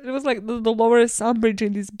 giggle. It was like the Dolores Umbridge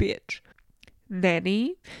in this bitch.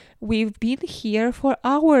 Nanny, we've been here for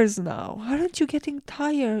hours now. Aren't you getting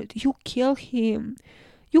tired? You killed him.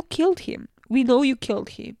 You killed him. We know you killed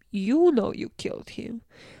him. You know you killed him.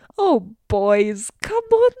 Oh, boys, come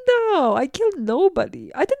on now. I killed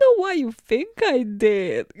nobody. I don't know why you think I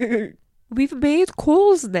did. We've made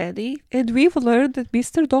calls, Nanny, and we've learned that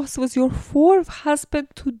Mr. Doss was your fourth husband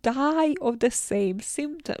to die of the same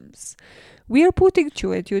symptoms. We are putting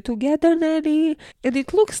two and two together, Nanny, and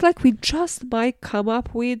it looks like we just might come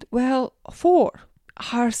up with, 4.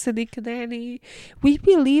 Arsenic, Nanny. We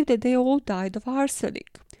believe that they all died of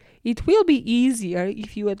arsenic. It will be easier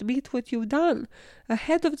if you admit what you've done,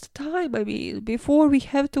 ahead of the time, before we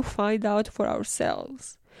have to find out for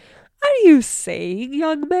ourselves. Are you saying,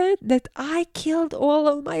 young man, that I killed all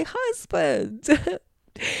of my husbands?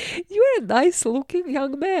 You're a nice-looking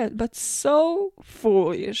young man, but so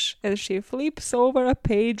foolish. And she flips over a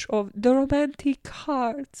page of the romantic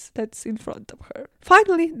hearts that's in front of her.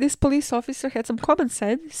 Finally, this police officer had some common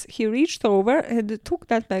sense. He reached over and took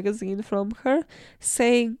that magazine from her,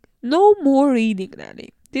 saying, "No more reading, Nanny.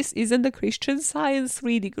 This isn't the Christian Science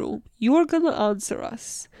reading room. You're gonna answer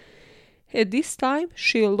us." And this time,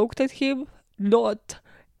 she looked at him, not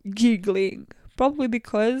giggling. Probably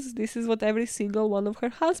because this is what every single one of her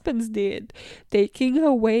husbands did, taking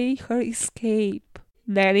away her escape.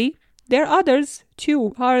 Nanny, there are others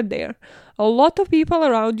too, aren't there? A lot of people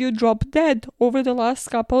around you dropped dead over the last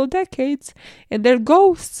couple of decades, and their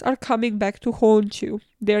ghosts are coming back to haunt you.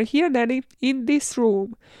 They're here, Nanny, in this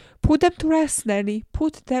room. Put them to rest, Nanny.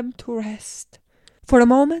 Put them to rest. For a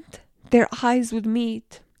moment, their eyes would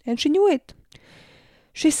meet, and she knew it.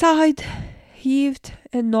 She sighed, heaved,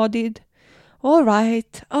 and nodded. All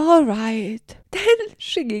right. Then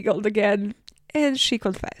she giggled again, and she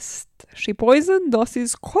confessed. She poisoned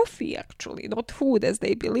Doss's coffee, actually, not food as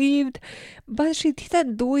they believed, but she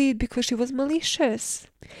didn't do it because she was malicious.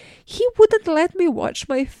 He wouldn't let me watch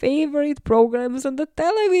my favorite programs on the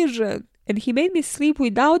television, and he made me sleep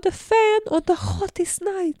without a fan on the hottest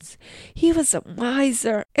nights. He was a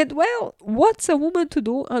miser, and what's a woman to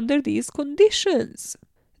do under these conditions?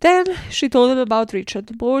 Then she told him about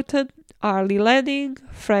Richard Morton, Arlie Lanning,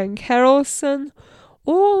 Frank Harrelson,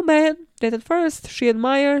 all men that at first she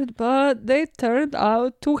admired, but they turned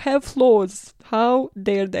out to have flaws. How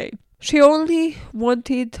dare they? She only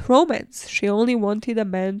wanted romance. She only wanted a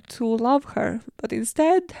man to love her, but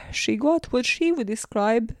instead she got what she would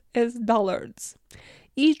describe as dullards.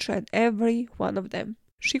 Each and every one of them.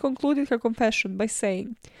 She concluded her confession by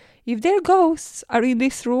saying, "If their ghosts are in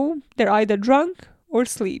this room, they're either drunk or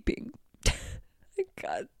sleeping."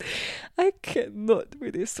 I cannot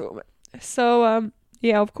with this woman. So,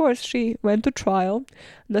 of course, she went to trial.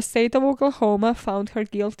 The state of Oklahoma found her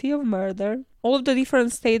guilty of murder. All of the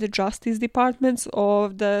different state justice departments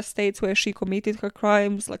of the states where she committed her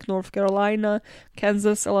crimes, like North Carolina,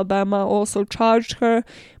 Kansas, Alabama, also charged her,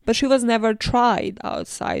 but she was never tried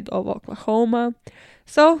outside of Oklahoma.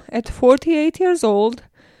 So, at 48 years old,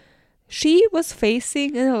 she was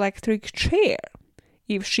facing an electric chair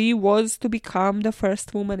if she was to become the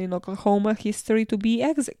first woman in Oklahoma history to be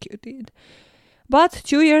executed. But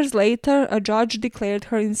 2 years later, a judge declared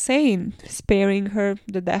her insane, sparing her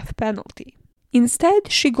the death penalty.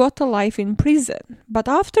 Instead, she got a life in prison. But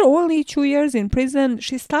after only 2 years in prison,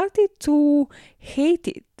 she started to hate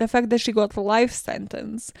it, the fact that she got a life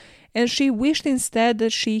sentence, and she wished instead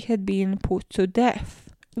that she had been put to death.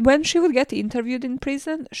 When she would get interviewed in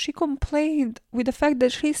prison, she complained with the fact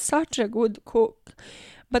that she's such a good cook,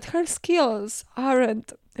 but her skills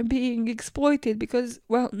aren't being exploited because,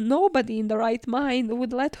 nobody in the right mind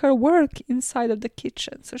would let her work inside of the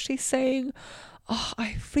kitchen. So she's saying, "Oh,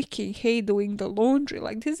 I freaking hate doing the laundry.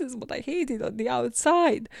 Like, this is what I hated on the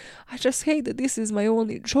outside. I just hate that this is my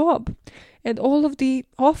only job." And all of the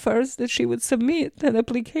offers that she would submit and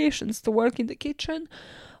applications to work in the kitchen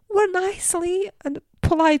were nicely and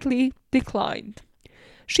politely declined.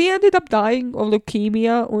 She ended up dying of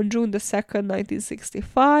leukemia on June the 2nd,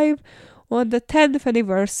 1965, on the 10th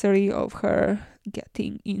anniversary of her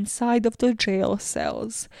getting inside of the jail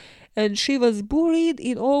cells. And she was buried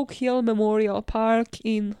in Oak Hill Memorial Park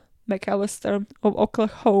in McAlester of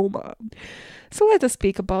Oklahoma. So let us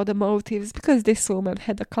speak about the motives, because this woman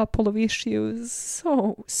had a couple of issues.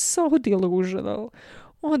 So delusional.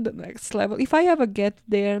 On the next level. If I ever get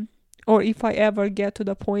there, or if I ever get to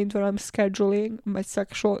the point where I'm scheduling my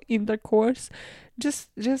sexual intercourse,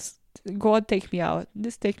 just God, take me out.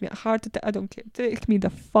 Just take me out. Heart attack, I don't care. Take me the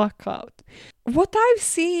fuck out. What I've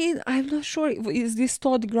seen, I'm not sure, is this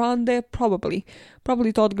Todd Grande? Probably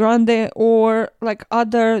Todd Grande, or like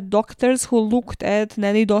other doctors who looked at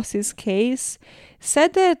Nanny Doss's case,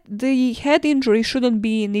 said that the head injury shouldn't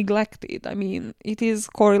be neglected. I mean, it is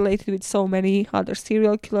correlated with so many other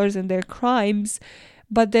serial killers and their crimes,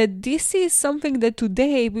 but that this is something that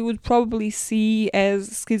today we would probably see as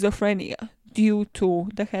schizophrenia due to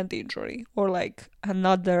the head injury, or like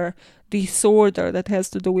another disorder that has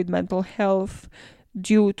to do with mental health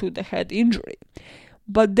due to the head injury.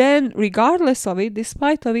 But then, regardless of it,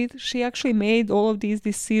 despite of it, she actually made all of these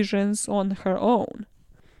decisions on her own.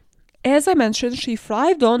 As I mentioned, she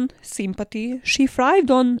thrived on sympathy, she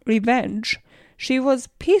thrived on revenge. She was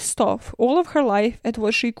pissed off all of her life at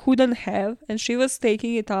what she couldn't have, and she was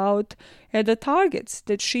taking it out at the targets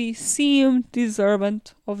that she seemed deserving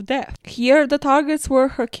of death. Here, the targets were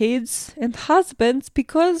her kids and husbands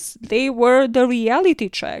because they were the reality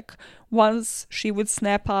check once she would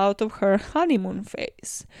snap out of her honeymoon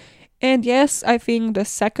phase. And yes, I think the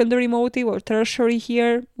secondary motive or tertiary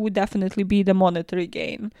here would definitely be the monetary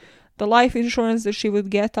gain. The life insurance that she would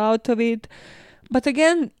get out of it. But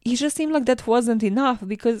again, it just seemed like that wasn't enough,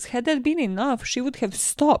 because had that been enough, she would have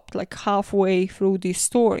stopped like halfway through this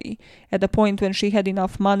story. At the point when she had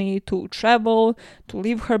enough money to travel, to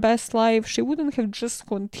live her best life, she wouldn't have just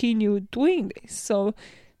continued doing this. So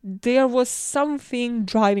there was something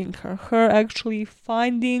driving her actually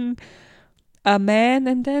finding a man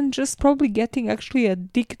and then just probably getting actually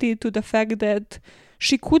addicted to the fact that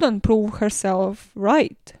she couldn't prove herself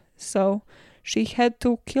right. So she had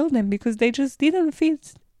to kill them because they just didn't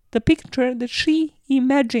fit the picture that she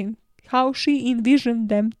imagined, how she envisioned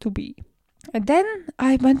them to be. And then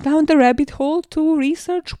I went down the rabbit hole to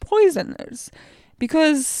research poisoners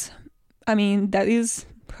because, I mean, that is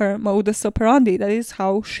her modus operandi, that is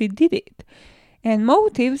how she did it. And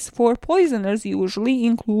motives for poisoners usually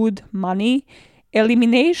include money,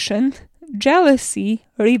 elimination, jealousy,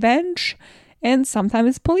 revenge, and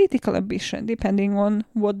sometimes political ambition, depending on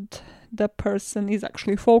what the person is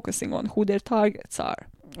actually focusing on, who their targets are.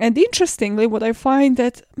 And interestingly, what I find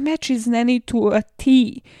that matches Nanny to a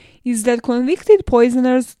T is that convicted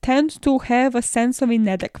poisoners tend to have a sense of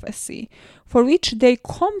inadequacy, for which they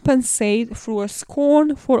compensate through a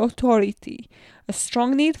scorn for authority, a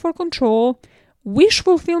strong need for control, wish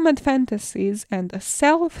fulfillment fantasies, and a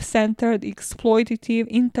self-centered,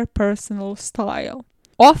 exploitative interpersonal style.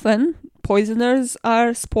 Often, poisoners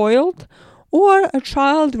are spoiled or a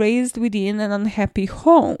child raised within an unhappy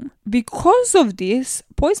home. Because of this,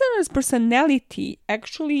 poisoner's personality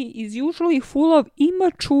actually is usually full of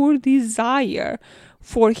immature desire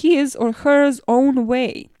for his or her own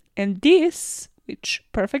way. And this, which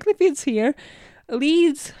perfectly fits here,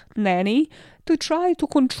 leads Nanny to try to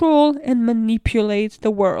control and manipulate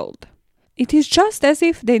the world. It is just as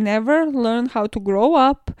if they never learn how to grow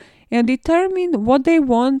up and determine what they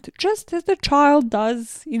want, just as the child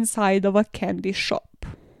does inside of a candy shop.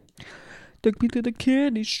 Take me to the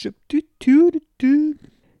candy shop.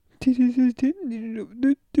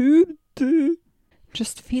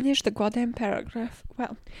 Just finish the goddamn paragraph.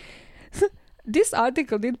 Well, this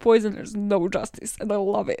article did poisoners no justice, and I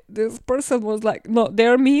love it. This person was like, no,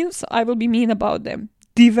 they're mean, so I will be mean about them.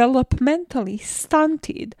 Developmentally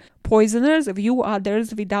stunted. Poisoners view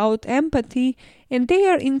others without empathy, and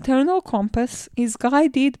their internal compass is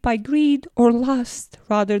guided by greed or lust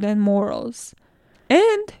rather than morals.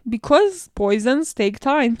 And because poisons take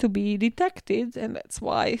time to be detected, and that's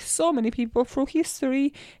why so many people through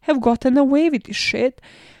history have gotten away with this shit,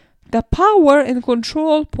 the power and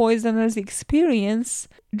control poisoners experience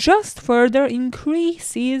just further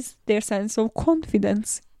increases their sense of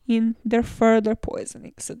confidence in their further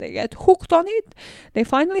poisoning. So they get hooked on it, they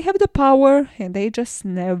finally have the power, and they just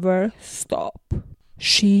never stop.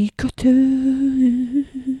 Shikotu.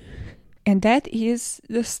 And that is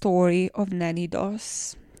the story of Nanny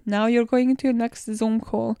Doss. Now you're going to your next Zoom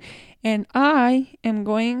call, and I am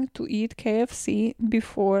going to eat KFC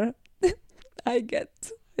before I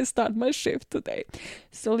start my shift today.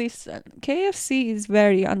 So listen, KFC is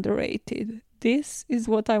very underrated. This is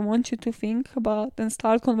what I want you to think about and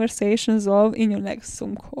start conversations of in your next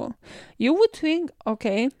Zoom call. You would think,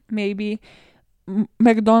 okay, maybe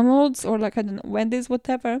McDonald's or like, I don't know, Wendy's,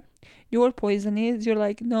 whatever, your poison is, you're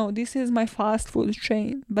like, no, this is my fast food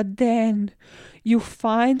chain. But then you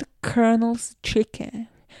find Colonel's chicken,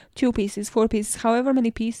 2 pieces, 4 pieces, however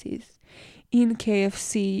many pieces, in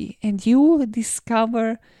KFC, and you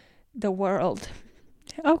discover the world.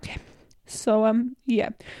 Okay. So, yeah.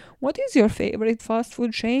 What is your favorite fast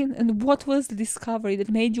food chain, and what was the discovery that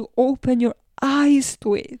made you open your eyes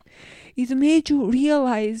to it? It made you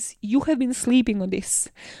realize you have been sleeping on this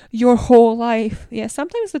your whole life. Yeah,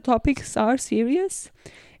 sometimes the topics are serious,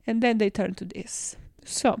 and then they turn to this.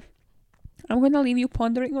 So, I'm going to leave you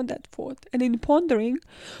pondering on that thought. And in pondering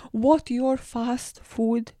what your fast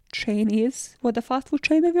food chain is, what the fast food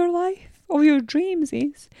chain of your life, of your dreams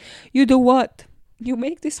is, you do what? You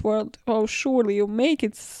make this world, oh, surely you make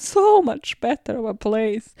it so much better of a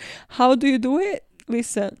place. How do you do it?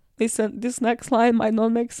 Listen, this next line might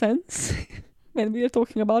not make sense when we are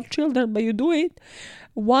talking about children, but you do it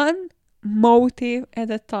one motive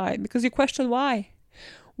at a time. Because you question why.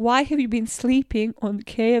 Why have you been sleeping on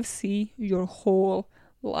KFC your whole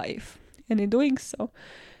life? And in doing so,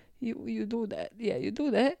 you do that. Yeah, you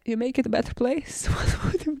do that. You make it a better place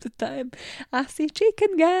one of the time. I see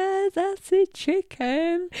chicken, guys. I see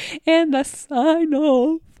chicken. And I sign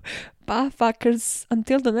off. Bye, fuckers.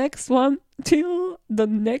 Until the next one. Till the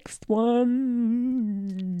next one.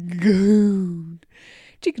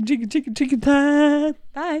 Chicken, chicken, chicken, chicken time.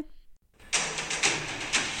 Bye.